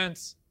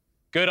defense,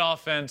 good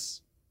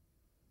offense,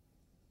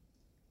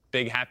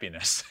 big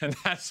happiness. And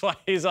that's why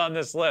he's on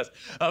this list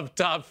of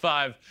top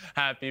 5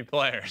 happy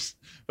players.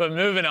 But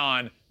moving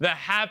on, the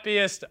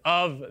happiest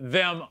of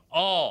them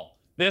all.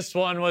 This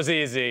one was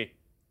easy.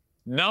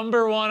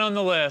 Number 1 on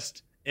the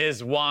list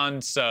is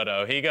Juan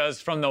Soto. He goes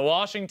from the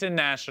Washington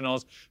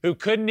Nationals, who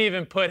couldn't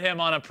even put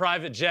him on a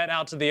private jet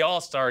out to the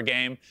All-Star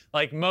game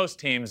like most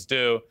teams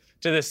do,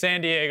 to the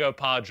San Diego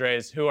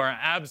Padres, who are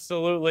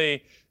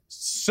absolutely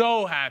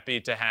so happy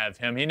to have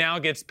him. He now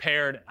gets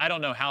paired. I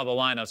don't know how the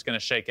lineup's going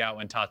to shake out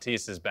when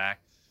Tatis is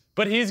back,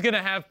 but he's going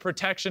to have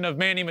protection of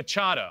Manny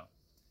Machado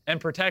and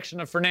protection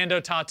of Fernando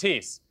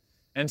Tatis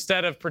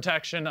instead of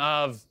protection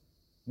of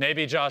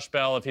maybe Josh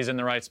Bell if he's in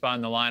the right spot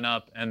in the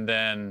lineup, and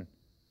then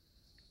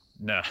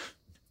no,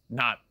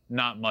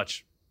 not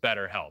much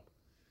better help.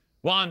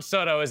 Juan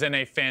Soto is in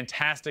a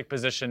fantastic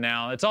position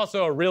now. It's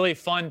also a really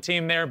fun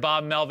team there.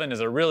 Bob Melvin is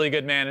a really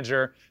good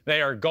manager.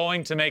 They are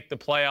going to make the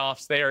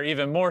playoffs. They are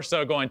even more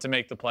so going to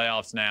make the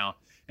playoffs now.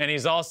 And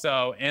he's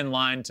also in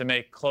line to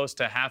make close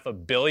to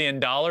 $500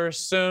 million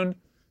soon.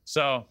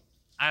 So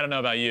I don't know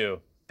about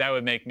you. That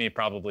would make me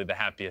probably the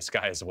happiest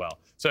guy as well.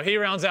 So he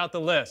rounds out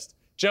the list.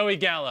 Joey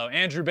Gallo,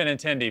 Andrew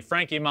Benintendi,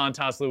 Frankie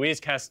Montas, Luis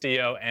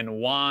Castillo, and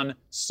Juan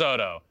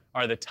Soto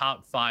are the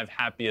top 5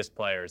 happiest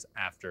players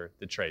after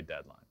the trade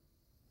deadline.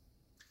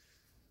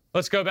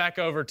 Let's go back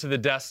over to the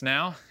desk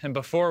now. And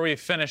before we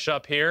finish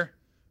up here,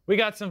 we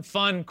got some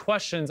fun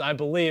questions, I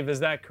believe. Is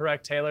that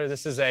correct, Taylor?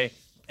 This is a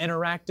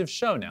interactive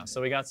show now.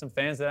 So we got some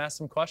fans that asked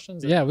some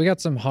questions. Yeah, we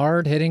got some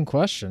hard-hitting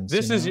questions.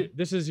 This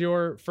is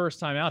your first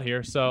time out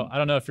here, so I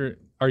don't know if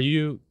are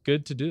you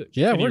good to do it?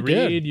 Yeah, can we're you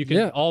read? good. You can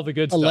yeah. all the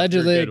good stuff.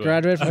 Allegedly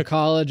graduated from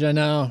college, I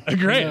know.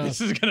 Great. I know. This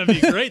is going to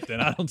be great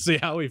then. I don't see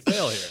how we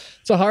fail here.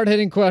 It's a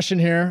hard-hitting question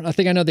here. I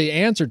think I know the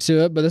answer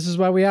to it, but this is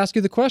why we ask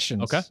you the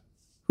questions. Okay.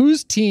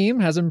 Whose team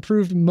has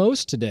improved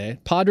most today?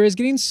 Padres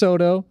getting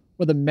Soto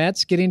or the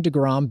Mets getting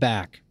DeGrom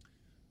back?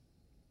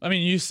 I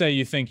mean, you say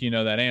you think you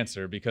know that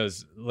answer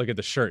because look at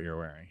the shirt you're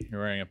wearing. You're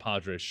wearing a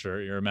Padres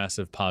shirt. You're a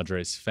massive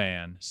Padres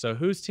fan. So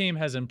whose team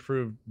has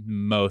improved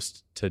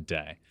most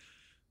today?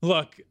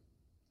 Look,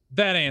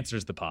 that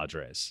answers the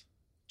Padres.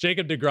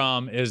 Jacob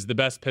DeGrom is the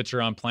best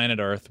pitcher on planet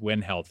Earth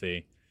when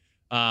healthy.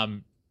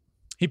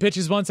 He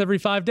pitches once every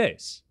 5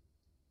 days.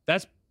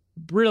 That's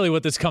really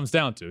what this comes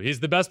down to. He's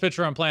the best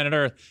pitcher on planet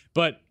Earth,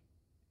 but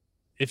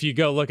if you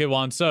go look at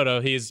Juan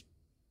Soto, he's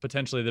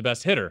potentially the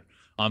best hitter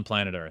on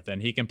planet Earth,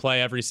 and he can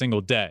play every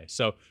single day.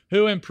 So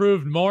who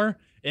improved more?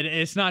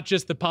 It's not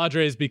just the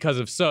Padres because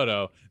of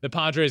Soto. The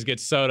Padres get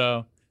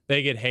Soto,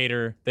 they get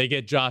Hader, they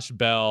get Josh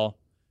Bell.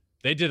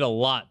 They did a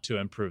lot to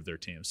improve their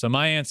team. So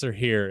my answer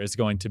here is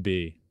going to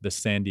be the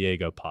San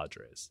Diego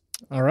Padres.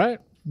 All right,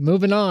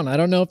 moving on. I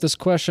don't know if this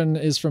question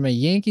is from a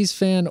Yankees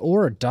fan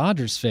or a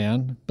Dodgers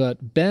fan,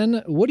 but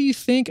Ben, what do you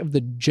think of the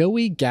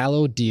Joey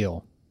Gallo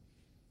deal?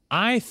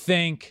 I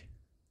think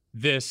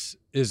this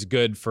is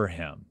good for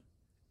him.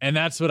 And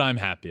that's what I'm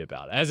happy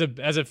about. As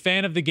a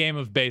fan of the game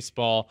of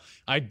baseball,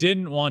 I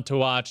didn't want to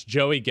watch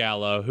Joey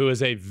Gallo, who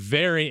is a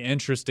very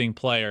interesting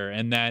player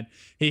in that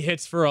he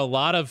hits a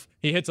lot of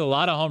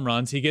home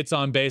runs, he gets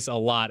on base a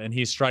lot, and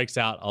he strikes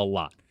out a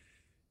lot.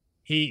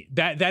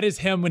 That is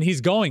him when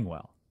he's going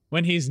well.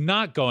 When he's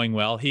not going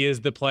well, he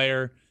is the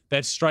player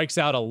that strikes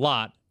out a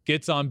lot,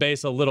 gets on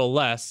base a little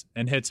less,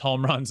 and hits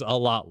home runs a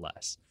lot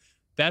less.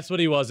 That's what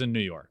he was in New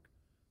York.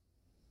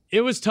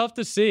 It was tough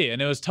to see,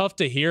 and it was tough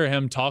to hear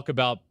him talk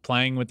about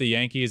playing with the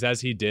Yankees as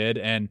he did,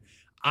 and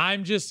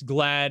I'm just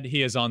glad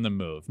he is on the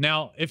move.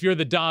 Now, if you're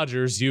the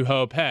Dodgers, you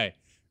hope, hey,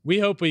 we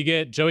hope we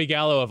get Joey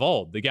Gallo of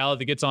old, the Gallo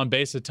that gets on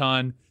base a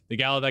ton, the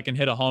Gallo that can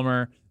hit a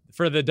homer.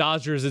 For the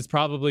Dodgers, it's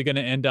probably going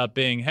to end up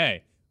being,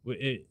 hey,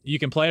 you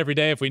can play every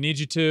day if we need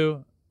you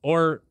to,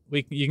 or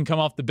you can come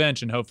off the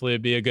bench, and hopefully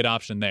it'd be a good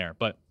option there.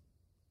 But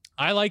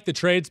I like the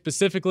trade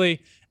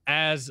specifically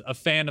as a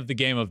fan of the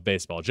game of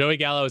baseball. Joey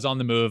Gallo is on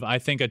the move. I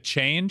think a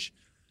change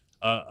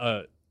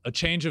of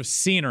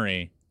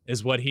scenery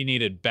is what he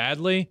needed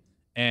badly,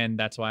 and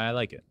that's why I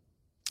like it.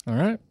 All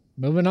right,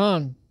 moving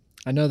on.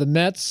 I know the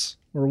Mets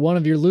were one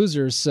of your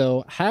losers,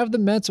 so have the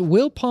Mets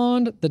Will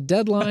Pond the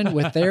deadline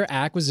with their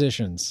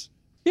acquisitions?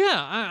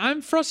 Yeah,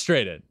 I'm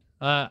frustrated.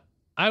 I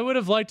would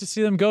have liked to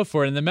see them go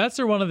for it, and the Mets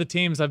are one of the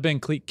teams I've been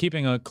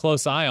keeping a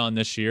close eye on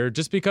this year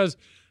just because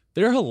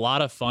they're a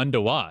lot of fun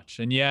to watch.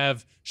 And you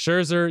have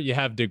Scherzer, you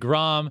have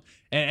DeGrom,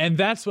 and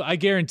that's what I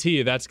guarantee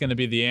you that's going to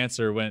be the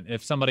answer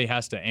if somebody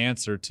has to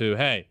answer to,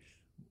 hey,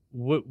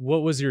 what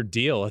was your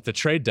deal at the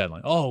trade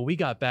deadline? Oh, we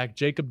got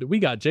Jacob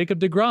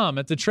DeGrom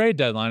at the trade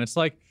deadline. It's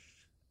like,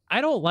 I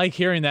don't like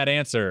hearing that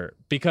answer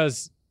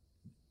because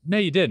no,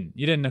 you didn't.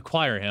 You didn't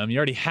acquire him. You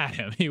already had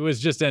him. He was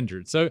just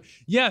injured. So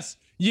yes,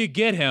 you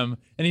get him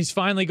and he's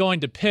finally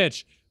going to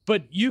pitch,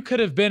 but you could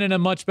have been in a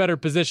much better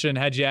position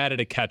had you added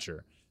a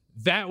catcher.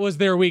 That was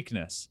their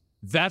weakness.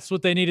 That's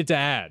what they needed to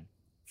add.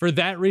 For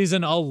that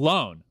reason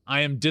alone,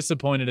 I am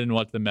disappointed in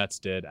what the Mets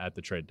did at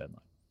the trade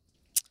deadline.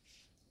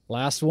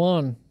 Last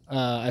one.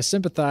 I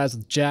sympathize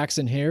with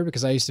Jackson here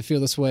because I used to feel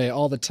this way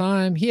all the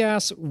time. He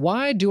asks,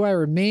 why do I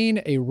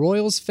remain a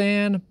Royals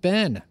fan,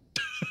 Ben?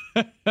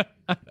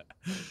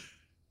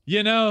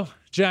 You know,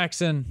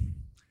 Jackson,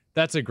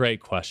 that's a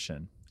great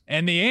question.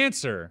 And the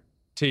answer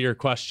to your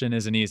question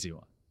is an easy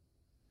one.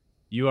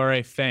 You are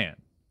a fan.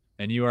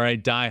 And you are a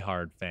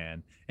diehard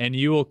fan, and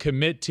you will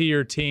commit to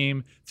your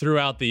team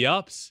throughout the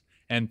ups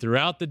and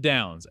throughout the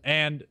downs,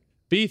 and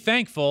be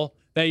thankful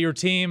that your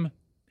team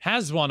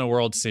has won a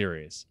World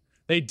Series.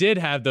 They did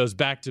have those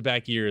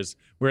back-to-back years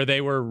where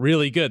they were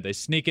really good. They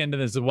sneak into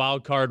this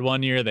wild card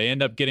one year, they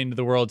end up getting to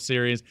the World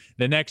Series.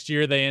 The next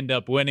year, they end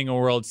up winning a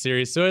World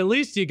Series. So at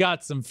least you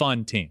got some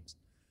fun teams.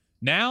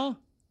 Now,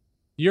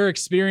 you're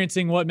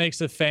experiencing what makes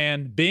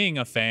being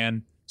a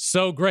fan,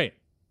 so great.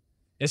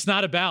 It's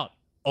not about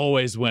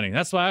always winning.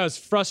 That's why I was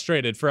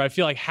frustrated for, I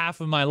feel like,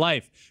 half of my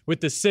life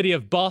with the city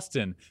of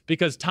Boston,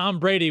 because Tom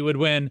Brady would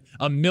win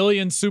 1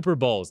 million Super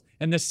Bowls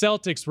and the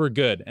Celtics were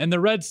good and the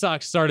Red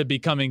Sox started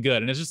becoming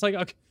good. And it's just like,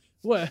 okay,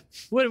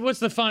 what's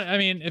the fun? I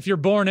mean, if you're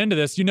born into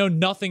this, you know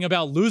nothing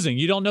about losing.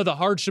 You don't know the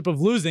hardship of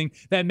losing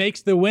that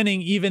makes the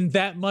winning even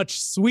that much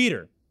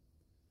sweeter.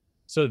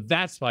 So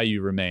that's why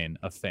you remain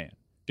a fan.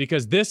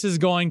 because this is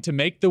going to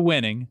make the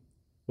winning,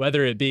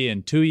 whether it be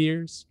in 2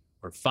 years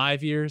or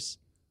 5 years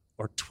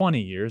or 20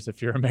 years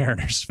if you're a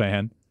Mariners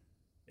fan,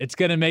 it's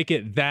going to make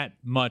it that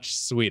much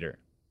sweeter.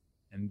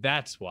 And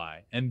that's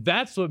why. And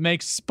that's what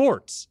makes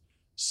sports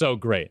so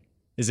great,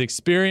 is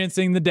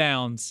experiencing the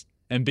downs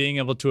and being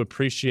able to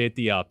appreciate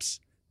the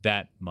ups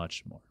that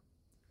much more.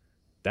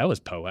 That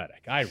was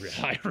poetic. I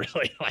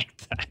really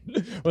liked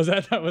that. Was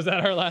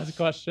that our last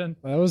question?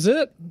 That was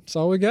it. That's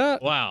all we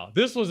got. Wow,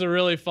 this was a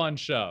really fun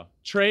show.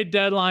 Trade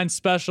deadline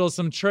special.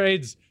 Some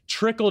trades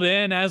trickled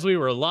in as we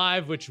were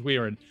live, which we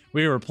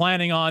were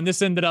planning on.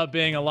 This ended up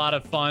being a lot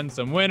of fun.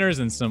 Some winners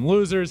and some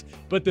losers.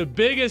 But the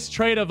biggest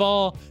trade of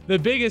all, the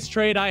biggest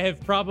trade I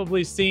have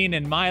probably seen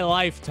in my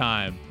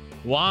lifetime,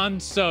 Juan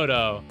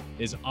Soto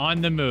is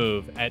on the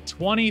move at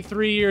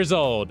 23 years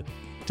old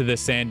to the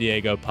San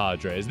Diego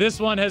Padres. This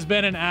one has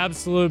been an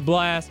absolute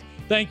blast.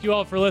 Thank you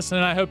all for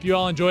listening. I hope you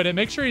all enjoyed it.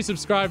 Make sure you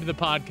subscribe to the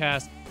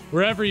podcast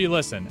wherever you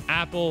listen.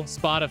 Apple,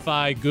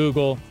 Spotify,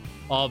 Google,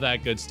 all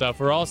that good stuff.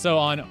 We're also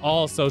on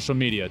all social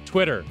media,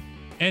 Twitter,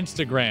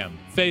 Instagram,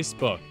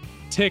 Facebook,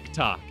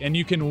 TikTok, and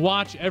you can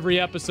watch every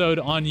episode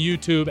on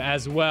YouTube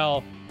as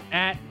well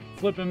at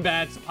Flippin'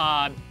 Bats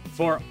Pod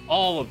for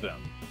all of them.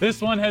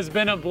 This one has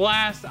been a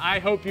blast. I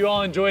hope you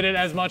all enjoyed it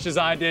as much as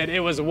I did. It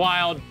was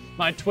wild.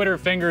 My Twitter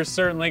fingers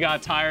certainly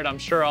got tired. I'm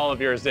sure all of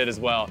yours did as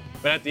well.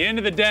 But at the end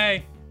of the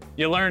day,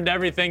 you learned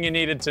everything you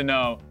needed to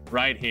know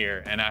right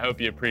here, and I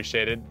hope you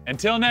appreciate it.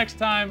 Until next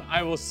time,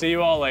 I will see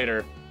you all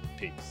later.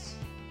 Peace.